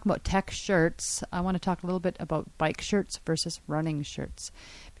while we're talking about tech shirts, I want to talk a little bit about bike shirts versus running shirts.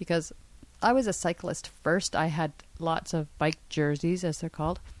 Because I was a cyclist first. I had lots of bike jerseys, as they're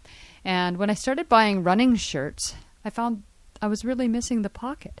called. And when I started buying running shirts, I found I was really missing the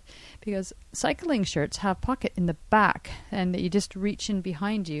pocket. Because cycling shirts have pocket in the back, and that you just reach in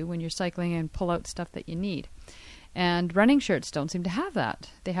behind you when you're cycling and pull out stuff that you need. And running shirts don't seem to have that.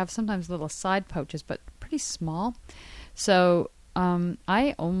 They have sometimes little side pouches, but pretty small. So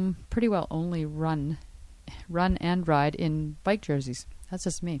I pretty well only run and ride in bike jerseys. That's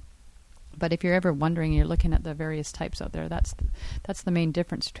just me. But if you're ever wondering, you're looking at the various types out there, that's the main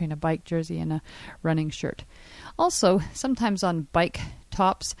difference between a bike jersey and a running shirt. Also, sometimes on bike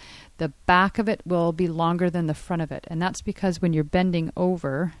tops, the back of it will be longer than the front of it. And that's because when you're bending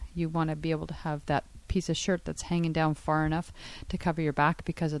over, you want to be able to have that piece of shirt that's hanging down far enough to cover your back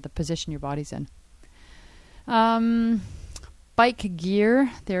because of the position your body's in. Bike gear.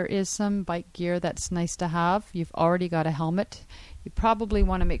 There is some bike gear that's nice to have. You've already got a helmet. You probably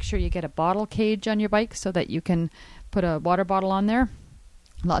want to make sure you get a bottle cage on your bike so that you can put a water bottle on there.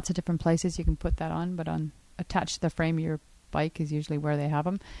 Lots of different places you can put that on, but attached to the frame of your bike is usually where they have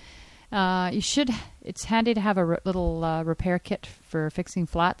them. It's handy to have a little repair kit for fixing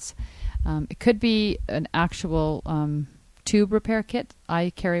flats. It could be an actual tube repair kit. I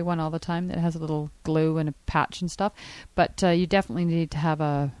carry one all the time that has a little glue and a patch and stuff. But you definitely need to have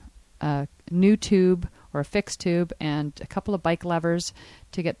a new tube or a fixed tube and a couple of bike levers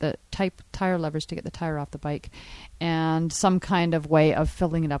to get the tire levers to get the tire off the bike, and some kind of way of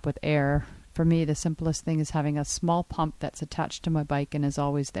filling it up with air. For me, the simplest thing is having a small pump that's attached to my bike and is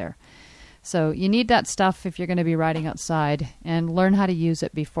always there. So you need that stuff if you're going to be riding outside, and learn how to use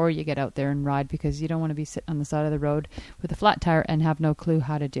it before you get out there and ride, because you don't want to be sitting on the side of the road with a flat tire and have no clue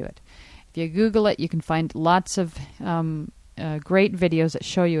how to do it. If you Google it, you can find lots of great videos that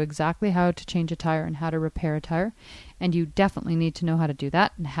show you exactly how to change a tire and how to repair a tire. And you definitely need to know how to do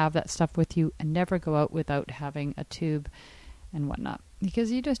that and have that stuff with you, and never go out without having a tube and whatnot,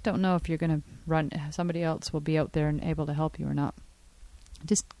 because you just don't know if you're going to run. Somebody else will be out there and able to help you or not.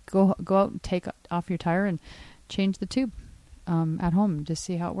 Just go out and take off your tire and change the tube at home. Just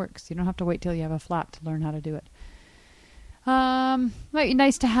see how it works. You don't have to wait till you have a flat to learn how to do it. Might be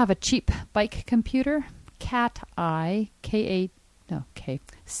nice to have a cheap bike computer. Cateye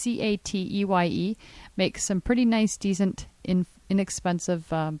makes some pretty nice, decent, inexpensive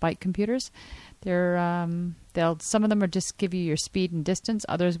bike computers. Some of them are just give you your speed and distance.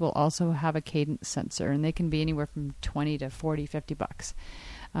 Others will also have a cadence sensor, and they can be anywhere from $20 to $40,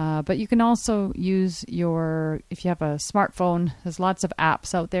 $50. But you can also use if you have a smartphone, there's lots of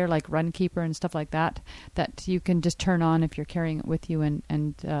apps out there like Runkeeper and stuff like that you can just turn on if you're carrying it with you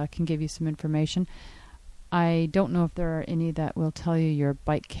and can give you some information. I don't know if there are any that will tell you your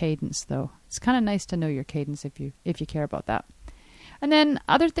bike cadence, though. It's kind of nice to know your cadence if you care about that. And then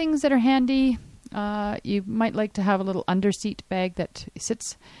other things that are handy, you might like to have a little underseat bag that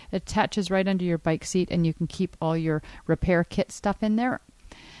attaches right under your bike seat, and you can keep all your repair kit stuff in there.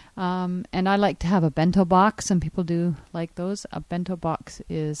 And I like to have a bento box. Some people do like those. A bento box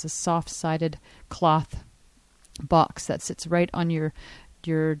is a soft-sided cloth box that sits right on your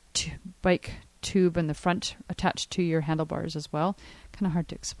bike tube in the front, attached to your handlebars as well. Kind of hard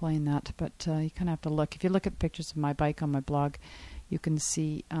to explain that, but you kind of have to look. If you look at pictures of my bike on my blog, you can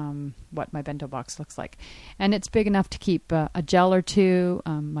see what my bento box looks like. And it's big enough to keep a gel or two,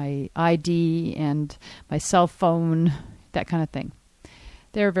 my ID and my cell phone, that kind of thing.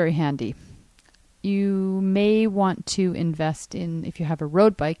 They're very handy. You may want to invest in, if you have a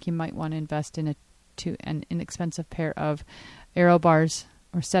road bike, you might want to invest in an inexpensive pair of aero bars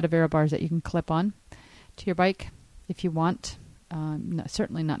or set of aero bars that you can clip on to your bike if you want.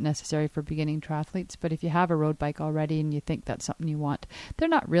 Certainly not necessary for beginning triathletes, but if you have a road bike already and you think that's something you want, they're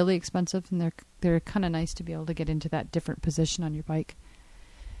not really expensive, and they're kind of nice to be able to get into that different position on your bike.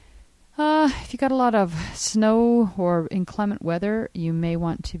 If you got a lot of snow or inclement weather, you may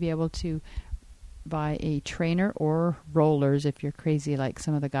want to be able to buy a trainer or rollers if you're crazy like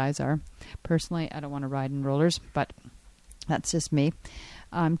some of the guys are. Personally, I don't want to ride in rollers, but that's just me.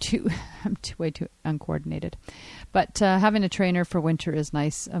 I'm way too uncoordinated. But having a trainer for winter is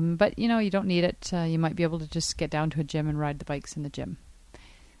nice. But you don't need it. You might be able to just get down to a gym and ride the bikes in the gym.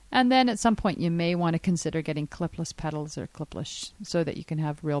 And then at some point you may want to consider getting clipless pedals or clipless so that you can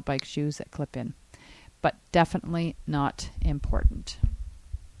have real bike shoes that clip in. But definitely not important.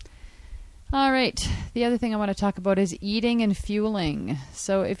 All right. The other thing I want to talk about is eating and fueling.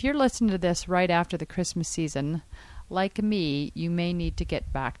 So if you're listening to this right after the Christmas season, like me, you may need to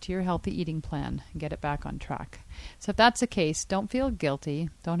get back to your healthy eating plan and get it back on track. So if that's the case, don't feel guilty.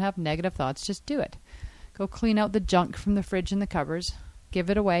 Don't have negative thoughts. Just do it. Go clean out the junk from the fridge and the cupboards. Give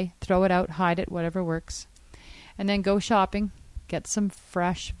it away. Throw it out. Hide it. Whatever works. And then go shopping. Get some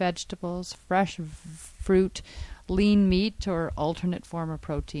fresh vegetables, fresh fruit, lean meat or alternate form of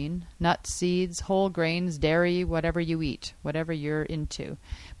protein, nuts, seeds, whole grains, dairy, whatever you eat, whatever you're into.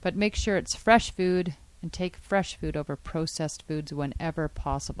 But make sure it's fresh food, and take fresh food over processed foods whenever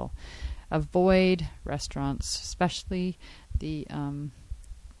possible. Avoid restaurants, especially the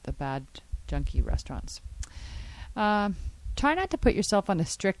bad, junky restaurants. Try not to put yourself on a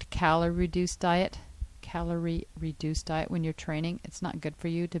strict calorie-reduced diet when you're training. It's not good for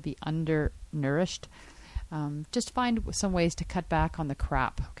you to be undernourished. Just find some ways to cut back on the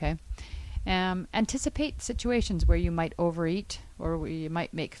crap, okay? Anticipate situations where you might overeat or where you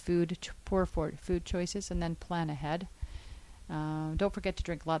might make poor food choices, and then plan ahead. Don't forget to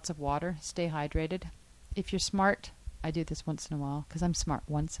drink lots of water. Stay hydrated. If you're smart, I do this once in a while because I'm smart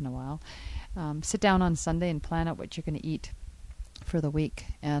once in a while. Sit down on Sunday and plan out what you're going to eat for the week,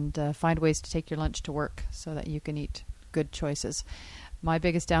 and find ways to take your lunch to work so that you can eat good choices. My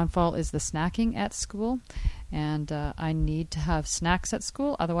biggest downfall is the snacking at school, and I need to have snacks at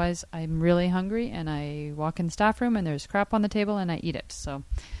school. Otherwise, I'm really hungry, and I walk in the staff room, and there's crap on the table, and I eat it. So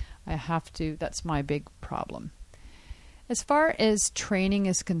I have to. That's my big problem. As far as training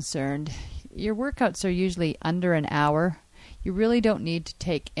is concerned, your workouts are usually under an hour. You really don't need to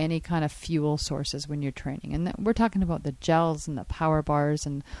take any kind of fuel sources when you're training. And we're talking about the gels and the power bars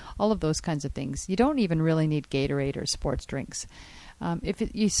and all of those kinds of things. You don't even really need Gatorade or sports drinks. If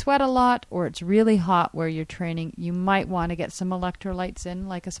you sweat a lot or it's really hot where you're training, you might want to get some electrolytes in,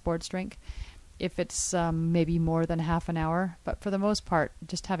 like a sports drink, if it's maybe more than half an hour. But for the most part,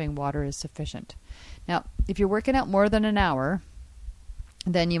 just having water is sufficient. Now, if you're working out more than an hour,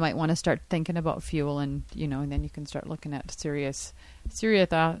 then you might want to start thinking about fuel, and and then you can start looking at serious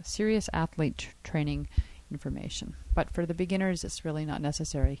athlete training information. But for the beginners, it's really not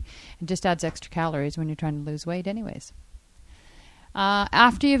necessary. It just adds extra calories when you're trying to lose weight anyways.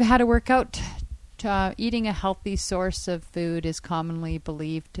 After you've had a workout, eating a healthy source of food is commonly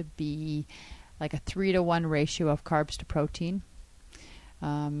believed to be like a 3-to-1 ratio of carbs to protein.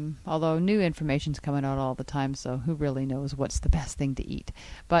 Although new information's coming out all the time, so who really knows what's the best thing to eat.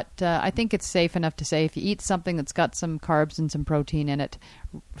 But I think it's safe enough to say if you eat something that's got some carbs and some protein in it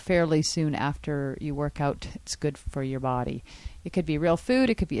fairly soon after you work out, it's good for your body. It could be real food,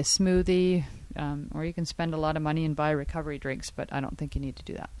 it could be a smoothie, or you can spend a lot of money and buy recovery drinks, but I don't think you need to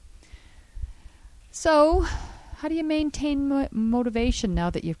do that. So, how do you maintain motivation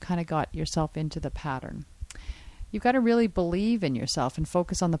now that you've kind of got yourself into the pattern? You've got to really believe in yourself and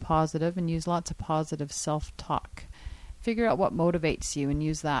focus on the positive and use lots of positive self-talk. Figure out what motivates you and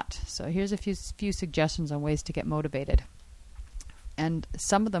use that. So here's a few suggestions on ways to get motivated. And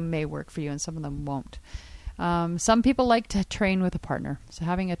some of them may work for you and some of them won't. Some people like to train with a partner. So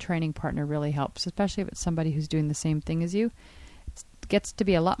having a training partner really helps, especially if it's somebody who's doing the same thing as you. It gets to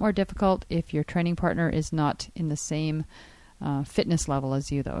be a lot more difficult if your training partner is not in the same fitness level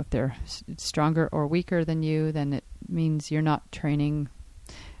as you, though. If they're stronger or weaker than you, then it means you're not training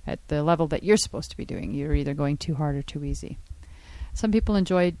at the level that you're supposed to be doing. You're either going too hard or too easy. Some people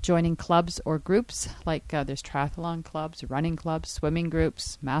enjoy joining clubs or groups, like there's triathlon clubs, running clubs, swimming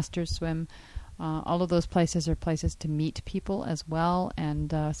groups, Masters Swim. All of those places are places to meet people as well,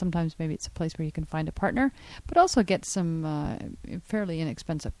 and sometimes maybe it's a place where you can find a partner, but also get some fairly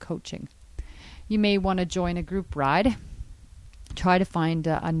inexpensive coaching. You may want to join a group ride. Try to find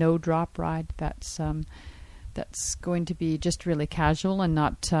a no-drop ride that's going to be just really casual and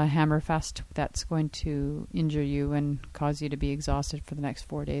not hammerfest. That's going to injure you and cause you to be exhausted for the next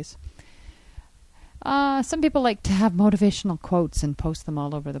 4 days. Some people like to have motivational quotes and post them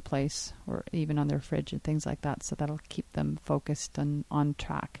all over the place, or even on their fridge and things like that, so that'll keep them focused and on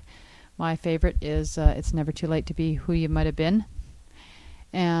track. My favorite is it's never too late to be who you might have been.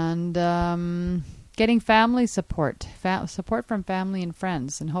 And getting family support, support from family and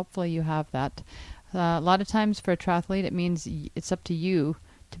friends, and hopefully you have that. A lot of times for a triathlete, it means it's up to you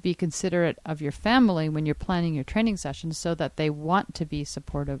to be considerate of your family when you're planning your training sessions so that they want to be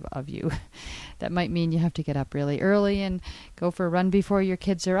supportive of you. That might mean you have to get up really early and go for a run before your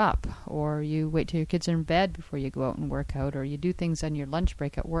kids are up, or you wait till your kids are in bed before you go out and work out, or you do things on your lunch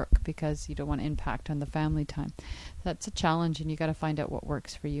break at work because you don't want to impact on the family time. That's a challenge, and you got to find out what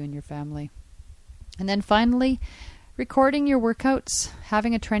works for you and your family. And then finally, recording your workouts,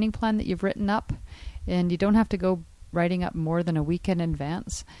 having a training plan that you've written up, and you don't have to go writing up more than a week in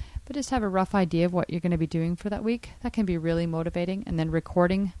advance, but just have a rough idea of what you're going to be doing for that week. That can be really motivating. And then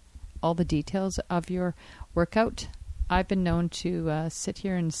recording all the details of your workout. I've been known to sit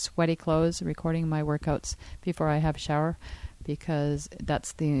here in sweaty clothes recording my workouts before I have a shower, because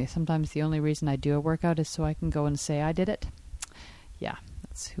that's sometimes the only reason I do a workout is so I can go and say I did it. Yeah,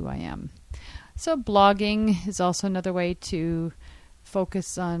 that's who I am. So blogging is also another way to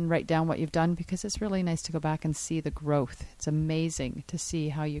focus on, write down what you've done, because it's really nice to go back and see the growth. It's amazing to see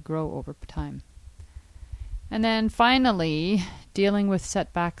how you grow over time. And then finally, dealing with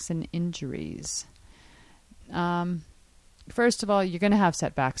setbacks and injuries. First of all, you're going to have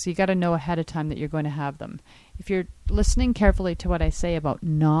setbacks, so you got to know ahead of time that you're going to have them. If you're listening carefully to what I say about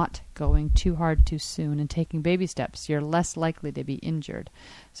not going too hard too soon and taking baby steps, you're less likely to be injured.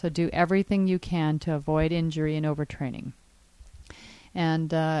 So do everything you can to avoid injury and overtraining.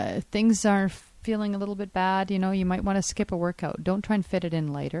 And things are feeling a little bit bad, you might want to skip a workout. Don't try and fit it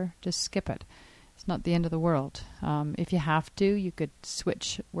in later. Just skip it. It's not the end of the world. If you have to, you could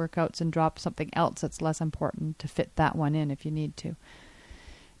switch workouts and drop something else that's less important to fit that one in if you need to.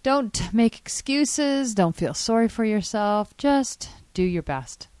 Don't make excuses. Don't feel sorry for yourself. Just do your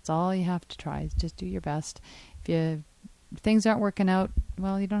best. That's all you have to try, is just do your best. If things aren't working out,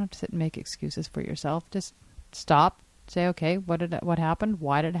 well, you don't have to sit and make excuses for yourself. Just stop. Say, okay, what happened?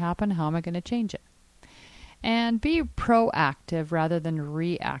 Why did it happen? How am I going to change it? And be proactive rather than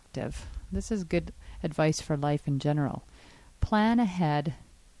reactive. This is good advice for life in general. Plan ahead,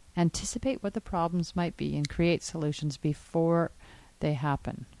 anticipate what the problems might be, and create solutions before they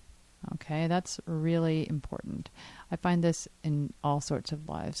happen. Okay, that's really important. I find this in all sorts of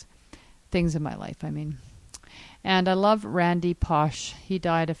things in my life, I mean. And I love Randy Pausch. He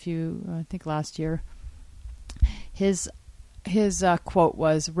died I think last year. His quote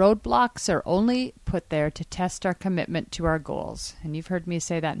was, "Roadblocks are only put there to test our commitment to our goals." And you've heard me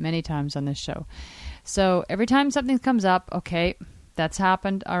say that many times on this show. So every time something comes up, okay, that's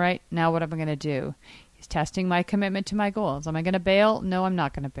happened. All right, now what am I going to do? He's testing my commitment to my goals. Am I going to bail? No, I'm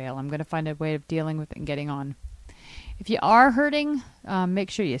not going to bail. I'm going to find a way of dealing with it and getting on. If you are hurting,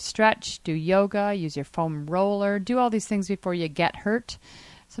 make sure you stretch, do yoga, use your foam roller, do all these things before you get hurt.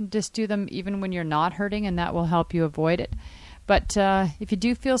 So just do them even when you're not hurting, and that will help you avoid it. But if you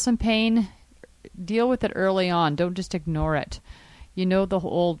do feel some pain, deal with it early on. Don't just ignore it. You know the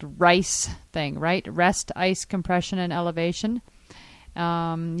old RICE thing, right? Rest, ice, compression, and elevation.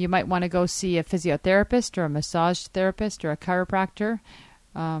 You might want to go see a physiotherapist or a massage therapist or a chiropractor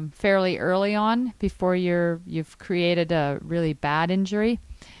fairly early on before you've created a really bad injury.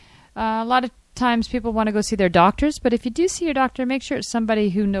 A lot of times people want to go see their doctors, but if you do see your doctor, make sure it's somebody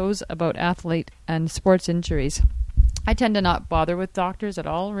who knows about athlete and sports injuries. I tend to not bother with doctors at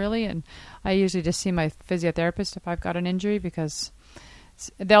all, really, and I usually just see my physiotherapist if I've got an injury, because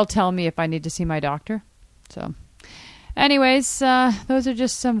they'll tell me if I need to see my doctor. So anyways, those are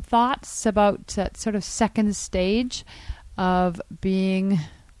just some thoughts about that sort of second stage of being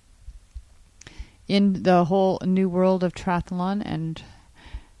in the whole new world of triathlon. And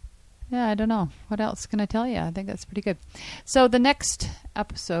yeah, I don't know. What else can I tell you? I think that's pretty good. So the next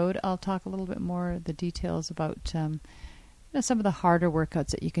episode, I'll talk a little bit more the details about some of the harder workouts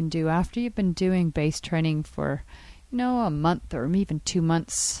that you can do after you've been doing base training for, a month or even 2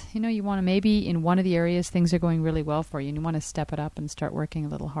 months. You want to, maybe in one of the areas things are going really well for you and you want to step it up and start working a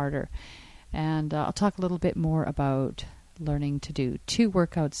little harder. And I'll talk a little bit more about learning to do 2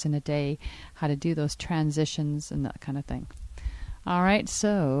 workouts in a day, how to do those transitions and that kind of thing. All right,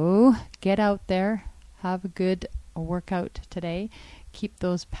 so get out there, have a good workout today, keep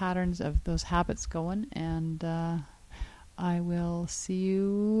those patterns of those habits going, and I will see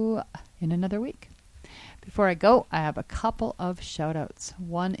you in another week. Before I go, I have a couple of shout-outs.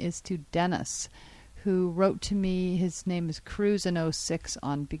 One is to Dennis, who wrote to me. His name is Cruisin06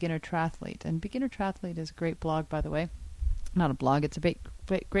 on Beginner Triathlete. And Beginner Triathlete is a great blog, by the way. Not a blog, it's a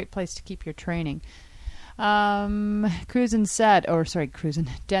great place to keep your training. Dennis said,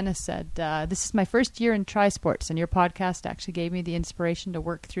 this is my first year in tri-sports, and your podcast actually gave me the inspiration to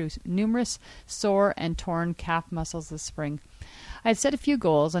work through numerous sore and torn calf muscles this spring. I had set a few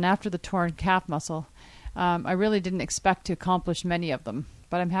goals, and after the torn calf muscle, I really didn't expect to accomplish many of them,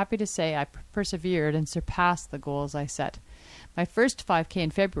 but I'm happy to say I persevered and surpassed the goals I set. My first 5K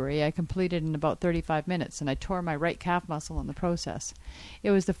in February I completed in about 35 minutes, and I tore my right calf muscle in the process.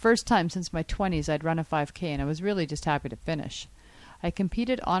 It was the first time since my 20s I'd run a 5K, and I was really just happy to finish. I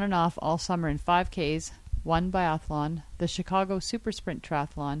competed on and off all summer in 5Ks, one biathlon, the Chicago Super Sprint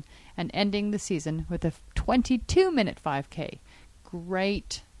Triathlon, and ending the season with a 22-minute 5K.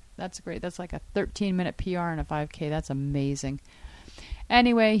 Great. That's great. That's like a 13-minute PR in a 5K. That's amazing.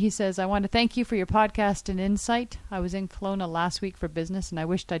 Anyway, he says, I want to thank you for your podcast and insight. I was in Kelowna last week for business, and I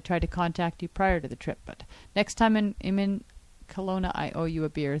wished I'd tried to contact you prior to the trip. But next time I'm in Kelowna, I owe you a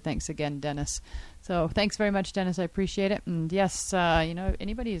beer. Thanks again, Dennis. So thanks very much, Dennis. I appreciate it. And yes,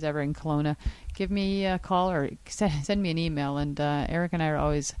 anybody who's ever in Kelowna, give me a call or send me an email. And Eric and I are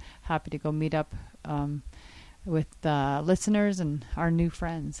always happy to go meet up with listeners and our new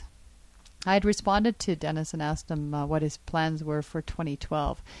friends. I had responded to Dennis and asked him what his plans were for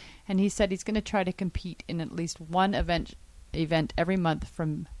 2012, and he said he's going to try to compete in at least one event every month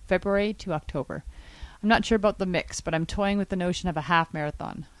from February to October. I'm not sure about the mix, but I'm toying with the notion of a half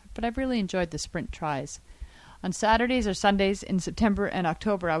marathon, but I've really enjoyed the sprint tries. On Saturdays or Sundays in September and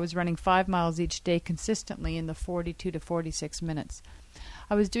October, I was running 5 miles each day consistently in the 42 to 46 minutes.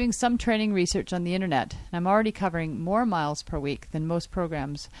 I was doing some training research on the internet, and I'm already covering more miles per week than most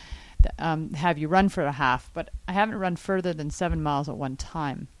programs have you run for a half, but I haven't run further than 7 miles at one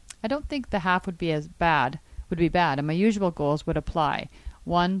time. I don't think the half would be bad, and my usual goals would apply.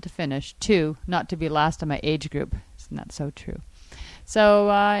 1, to finish. 2, not to be last in my age group. Isn't that so true?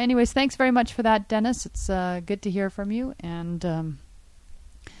 So anyways, thanks very much for that, Dennis. It's good to hear from you, and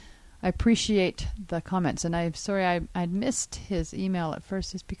I appreciate the comments. And I'm sorry I'd missed his email at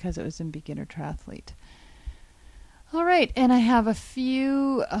first just because it was in Beginner Triathlete. All right, and I have a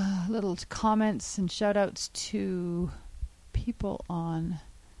few little comments and shout-outs to people on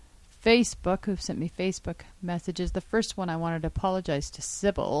Facebook who've sent me Facebook messages. The first one, I wanted to apologize to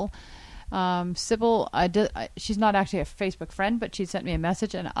Sybil. Sybil, she's not actually a Facebook friend, but she sent me a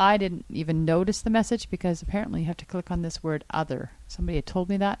message, and I didn't even notice the message because apparently you have to click on this word other. Somebody had told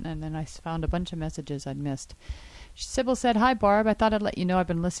me that, and then I found a bunch of messages I'd missed. Sybil said, "Hi, Barb. I thought I'd let you know I've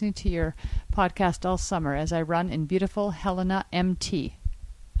been listening to your podcast all summer as I run in beautiful Helena, MT.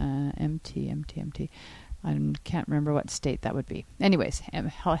 MT. I can't remember what state that would be. Anyways,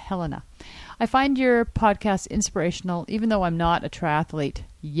 Helena. I find your podcast inspirational, even though I'm not a triathlete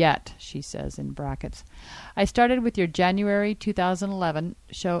yet," she says in brackets. "I started with your January 2011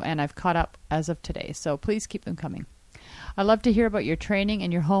 show, and I've caught up as of today, so please keep them coming. I love to hear about your training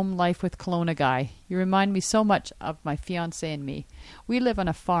and your home life with Kelowna Guy. You remind me so much of my fiancé and me. We live on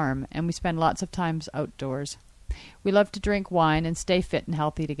a farm, and we spend lots of times outdoors. We love to drink wine and stay fit and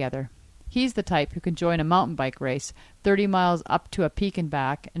healthy together. He's the type who can join a mountain bike race, 30 miles up to a peak and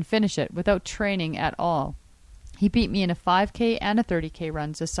back, and finish it without training at all. He beat me in a 5K and a 30K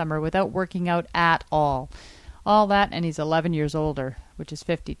runs this summer without working out at all. All that, and he's 11 years older, which is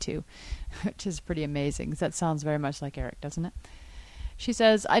 52, which is pretty amazing. That sounds very much like Eric, doesn't it?" She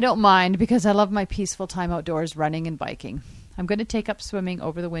says, "I don't mind because I love my peaceful time outdoors running and biking. I'm going to take up swimming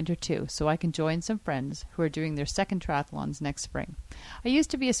over the winter too, so I can join some friends who are doing their second triathlons next spring. I used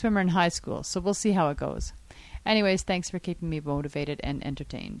to be a swimmer in high school, so we'll see how it goes. Anyways, thanks for keeping me motivated and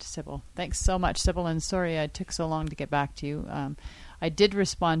entertained, Sybil." Thanks so much, Sybil, and sorry I took so long to get back to you. I did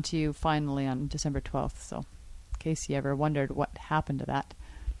respond to you finally on December 12th, so in case you ever wondered what happened to that.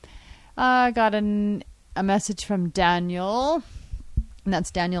 I got a message from Daniel, and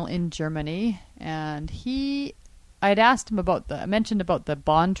that's Daniel in Germany, and I'd asked him I mentioned about the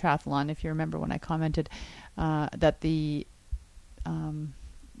Bonn Triathlon, if you remember when I commented that the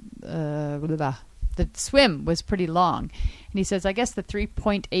the swim was pretty long. And he says, I guess the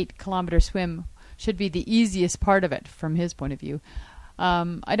 3.8 kilometer swim should be the easiest part of it from his point of view.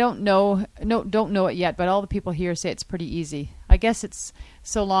 I don't know it yet, but all the people here say it's pretty easy. I guess it's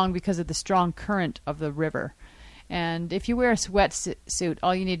so long because of the strong current of the river. And if you wear a wetsuit,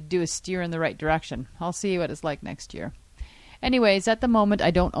 all you need to do is steer in the right direction. I'll see what it's like next year. Anyways, at the moment,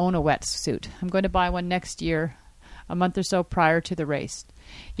 I don't own a wetsuit. I'm going to buy one next year, a month or so prior to the race.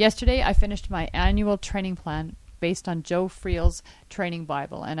 Yesterday, I finished my annual training plan based on Joe Friel's training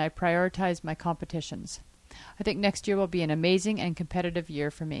Bible, and I prioritized my competitions. I think next year will be an amazing and competitive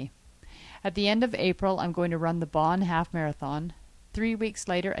year for me. At the end of April, I'm going to run the Bonn Half Marathon. 3 weeks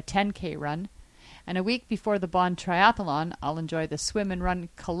later, a 10K run. And a week before the Bonn Triathlon, I'll enjoy the Swim and Run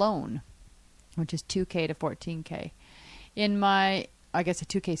Cologne, which is 2K to 14K. I guess a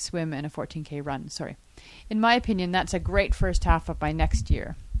 2K swim and a 14K run, sorry. In my opinion, that's a great first half of my next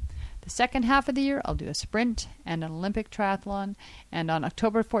year. The second half of the year, I'll do a sprint and an Olympic triathlon, and on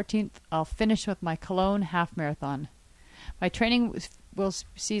October 14th, I'll finish with my Cologne half marathon. My training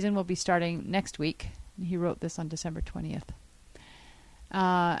season will be starting next week. He wrote this on December 20th.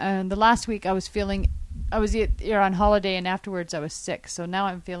 And the last week I was here on holiday, and afterwards I was sick, so now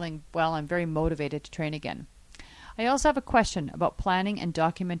I'm feeling well. I'm very motivated to train again. I also have a question about planning and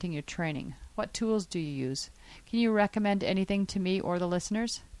documenting your training. What tools do you use? Can you recommend anything to me or the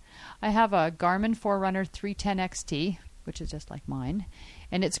listeners? I have a Garmin Forerunner 310 XT, which is just like mine,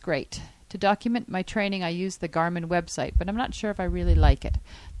 and it's great. To document my training, I use the Garmin website, but I'm not sure if I really like it.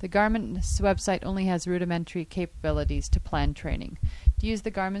 The Garmin website only has rudimentary capabilities to plan training. Do you use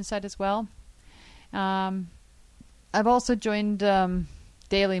the Garmin site as well? I've also joined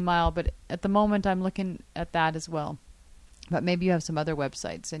Daily Mile, but at the moment I'm looking at that as well. But maybe you have some other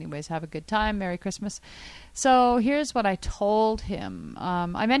websites. Anyways, have a good time. Merry Christmas. So here's what I told him.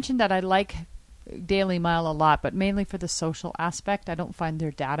 I mentioned that I like Daily Mile a lot, but mainly for the social aspect. I don't find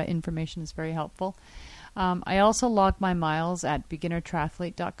their data information is very helpful. I also log my miles at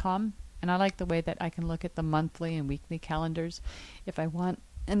beginnertriathlete.com, and I like the way that I can look at the monthly and weekly calendars if I want.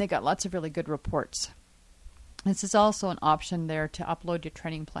 And they got lots of really good reports. This is also an option there to upload your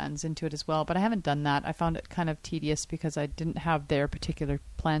training plans into it as well, but I haven't done that. I found it kind of tedious because I didn't have their particular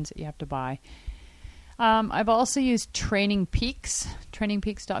plans that you have to buy. I've also used Training Peaks,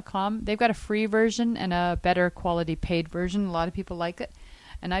 trainingpeaks.com. They've got a free version and a better quality paid version. A lot of people like it.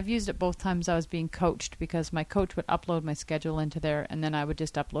 And I've used it both times I was being coached, because my coach would upload my schedule into there, and then I would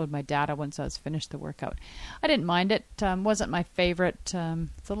just upload my data once I was finished the workout. I didn't mind it. Wasn't my favorite. It's a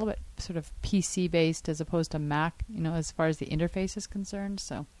little bit sort of PC based as opposed to Mac, as far as the interface is concerned.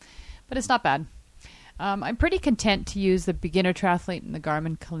 So, but it's not bad. I'm pretty content to use the Beginner Triathlete and the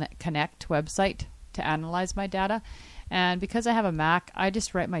Garmin Connect website to analyze my data. And because I have a Mac, I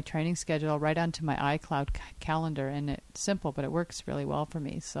just write my training schedule right onto my iCloud calendar, and it's simple, but it works really well for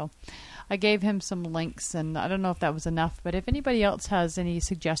me. So I gave him some links, and I don't know if that was enough, but if anybody else has any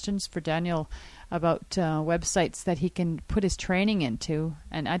suggestions for Daniel about websites that he can put his training into,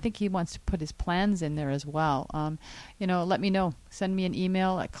 and I think he wants to put his plans in there as well, let me know. Send me an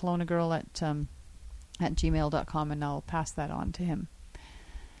email at kelownagirl@gmail.com, and I'll pass that on to him.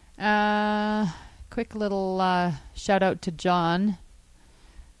 Quick little shout out to John,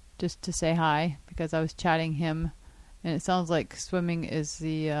 just to say hi, because I was chatting him, and it sounds like swimming is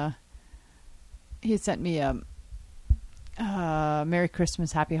the. He sent me a Merry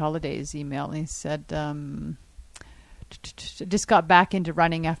Christmas, Happy Holidays email, and he said, just got back into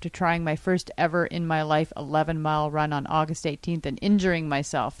running after trying my first ever in my life 11-mile run on August 18th and injuring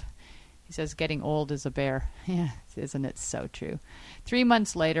myself. He says, getting old is a bear. Yeah, isn't it so true? 3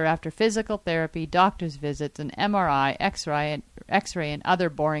 months later, after physical therapy, doctor's visits, an MRI, X-ray, and other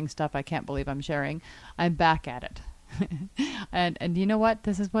boring stuff I can't believe I'm sharing, I'm back at it. and you know what?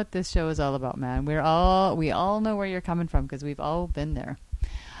 This is what this show is all about, man. We all know where you're coming from, because we've all been there.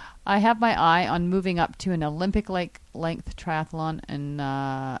 I have my eye on moving up to an Olympic length triathlon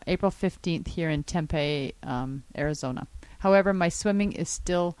on April 15th here in Tempe, Arizona. However, my swimming is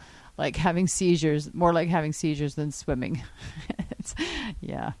still like having seizures, more like having seizures than swimming.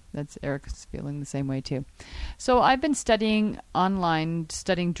 That's Eric's feeling the same way too. So I've been studying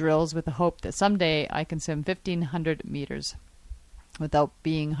drills with the hope that someday I can swim 1,500 meters without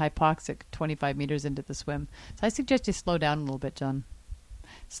being hypoxic 25 meters into the swim. So I suggest you slow down a little bit, John.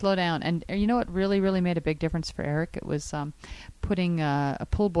 Slow down. And you know what really, really made a big difference for Eric? It was putting a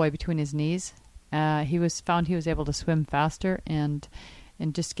pull buoy between his knees. He found he was able to swim faster and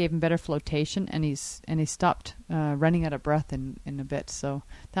just gave him better flotation, and he stopped running out of breath in a bit, so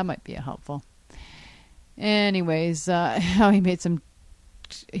that might be helpful. Anyways, how he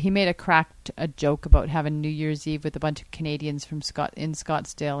made a joke about having New Year's Eve with a bunch of Canadians from in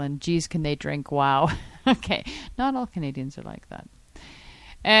Scottsdale, and geez, can they drink? Wow. Okay, not all Canadians are like that.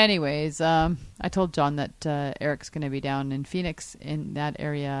 Anyways, I told John that Eric's going to be down in Phoenix in that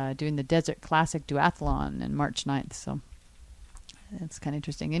area doing the Desert Classic Duathlon on March 9th, so that's kind of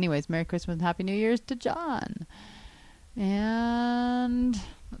interesting. Anyways, Merry Christmas and Happy New Year's to John. And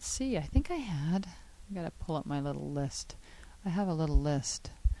let's see, I think I got to pull up my little list. I have a little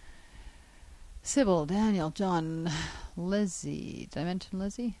list. Sybil, Daniel, John, Lizzie. Did I mention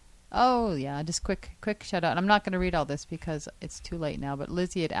Lizzie? Oh, yeah, just quick shout out. And I'm not going to read all this because it's too late now, but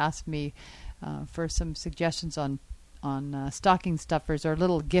Lizzie had asked me for some suggestions on stocking stuffers or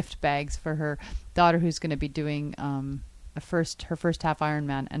little gift bags for her daughter who's going to be doing her first half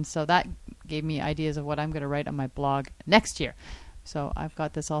Ironman. And so that gave me ideas of what I'm going to write on my blog next year. So I've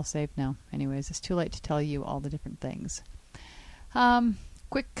got this all saved now. Anyways, it's too late to tell you all the different things.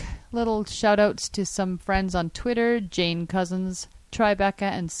 Quick little shout outs to some friends on Twitter, Jane Cousins, Tribeca,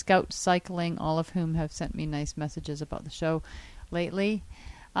 and Scout Cycling, all of whom have sent me nice messages about the show lately.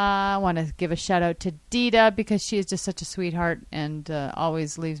 I want to give a shout out to Dita because she is just such a sweetheart and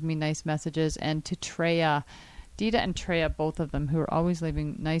always leaves me nice messages, and to Treya. Dita and Treya, both of them, who are always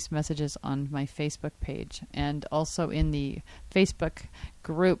leaving nice messages on my Facebook page and also in the Facebook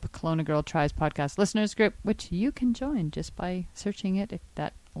group, Kelowna Girl Tries Podcast Listeners Group, which you can join just by searching it,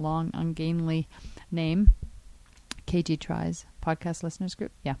 that long, ungainly name, KG Tries Podcast Listeners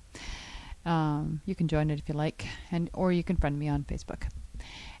Group. Yeah. You can join it if you like, or you can friend me on Facebook.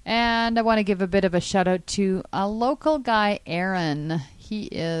 And I want to give a bit of a shout out to a local guy, Aaron. He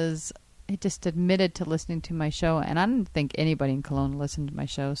just admitted to listening to my show, and I don't think anybody in Kelowna listened to my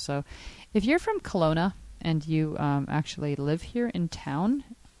show. So if you're from Kelowna and you actually live here in town,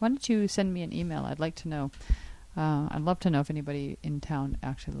 why don't you send me an email? I'd like to know. I'd love to know if anybody in town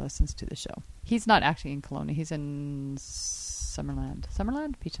actually listens to the show. He's not actually in Kelowna. He's in Summerland,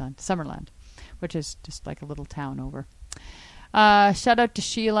 Peachland, Summerland, which is just like a little town over. Shout out to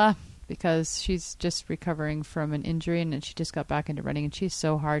Sheila, because she's just recovering from an injury and she just got back into running, and she's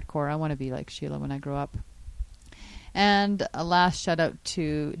so hardcore. I want to be like Sheila when I grow up. And a last shout out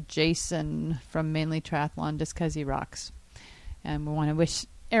to Jason from Mainly Triathlon, just because he rocks. And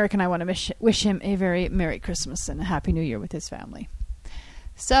Eric and I want to wish him a very Merry Christmas and a Happy New Year with his family.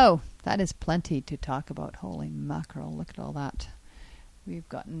 So that is plenty to talk about. Holy mackerel, look at all that. We've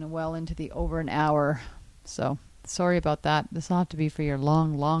gotten well into the over an hour, so sorry about that. This will have to be for your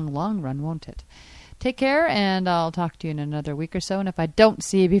long, long, long run, won't it? Take care, and I'll talk to you in another week or so. And if I don't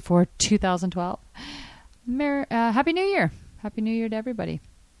see you before 2012, Happy New Year. Happy New Year to everybody.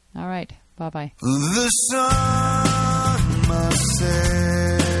 All right. Bye-bye. The sun must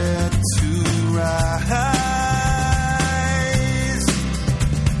set to rise.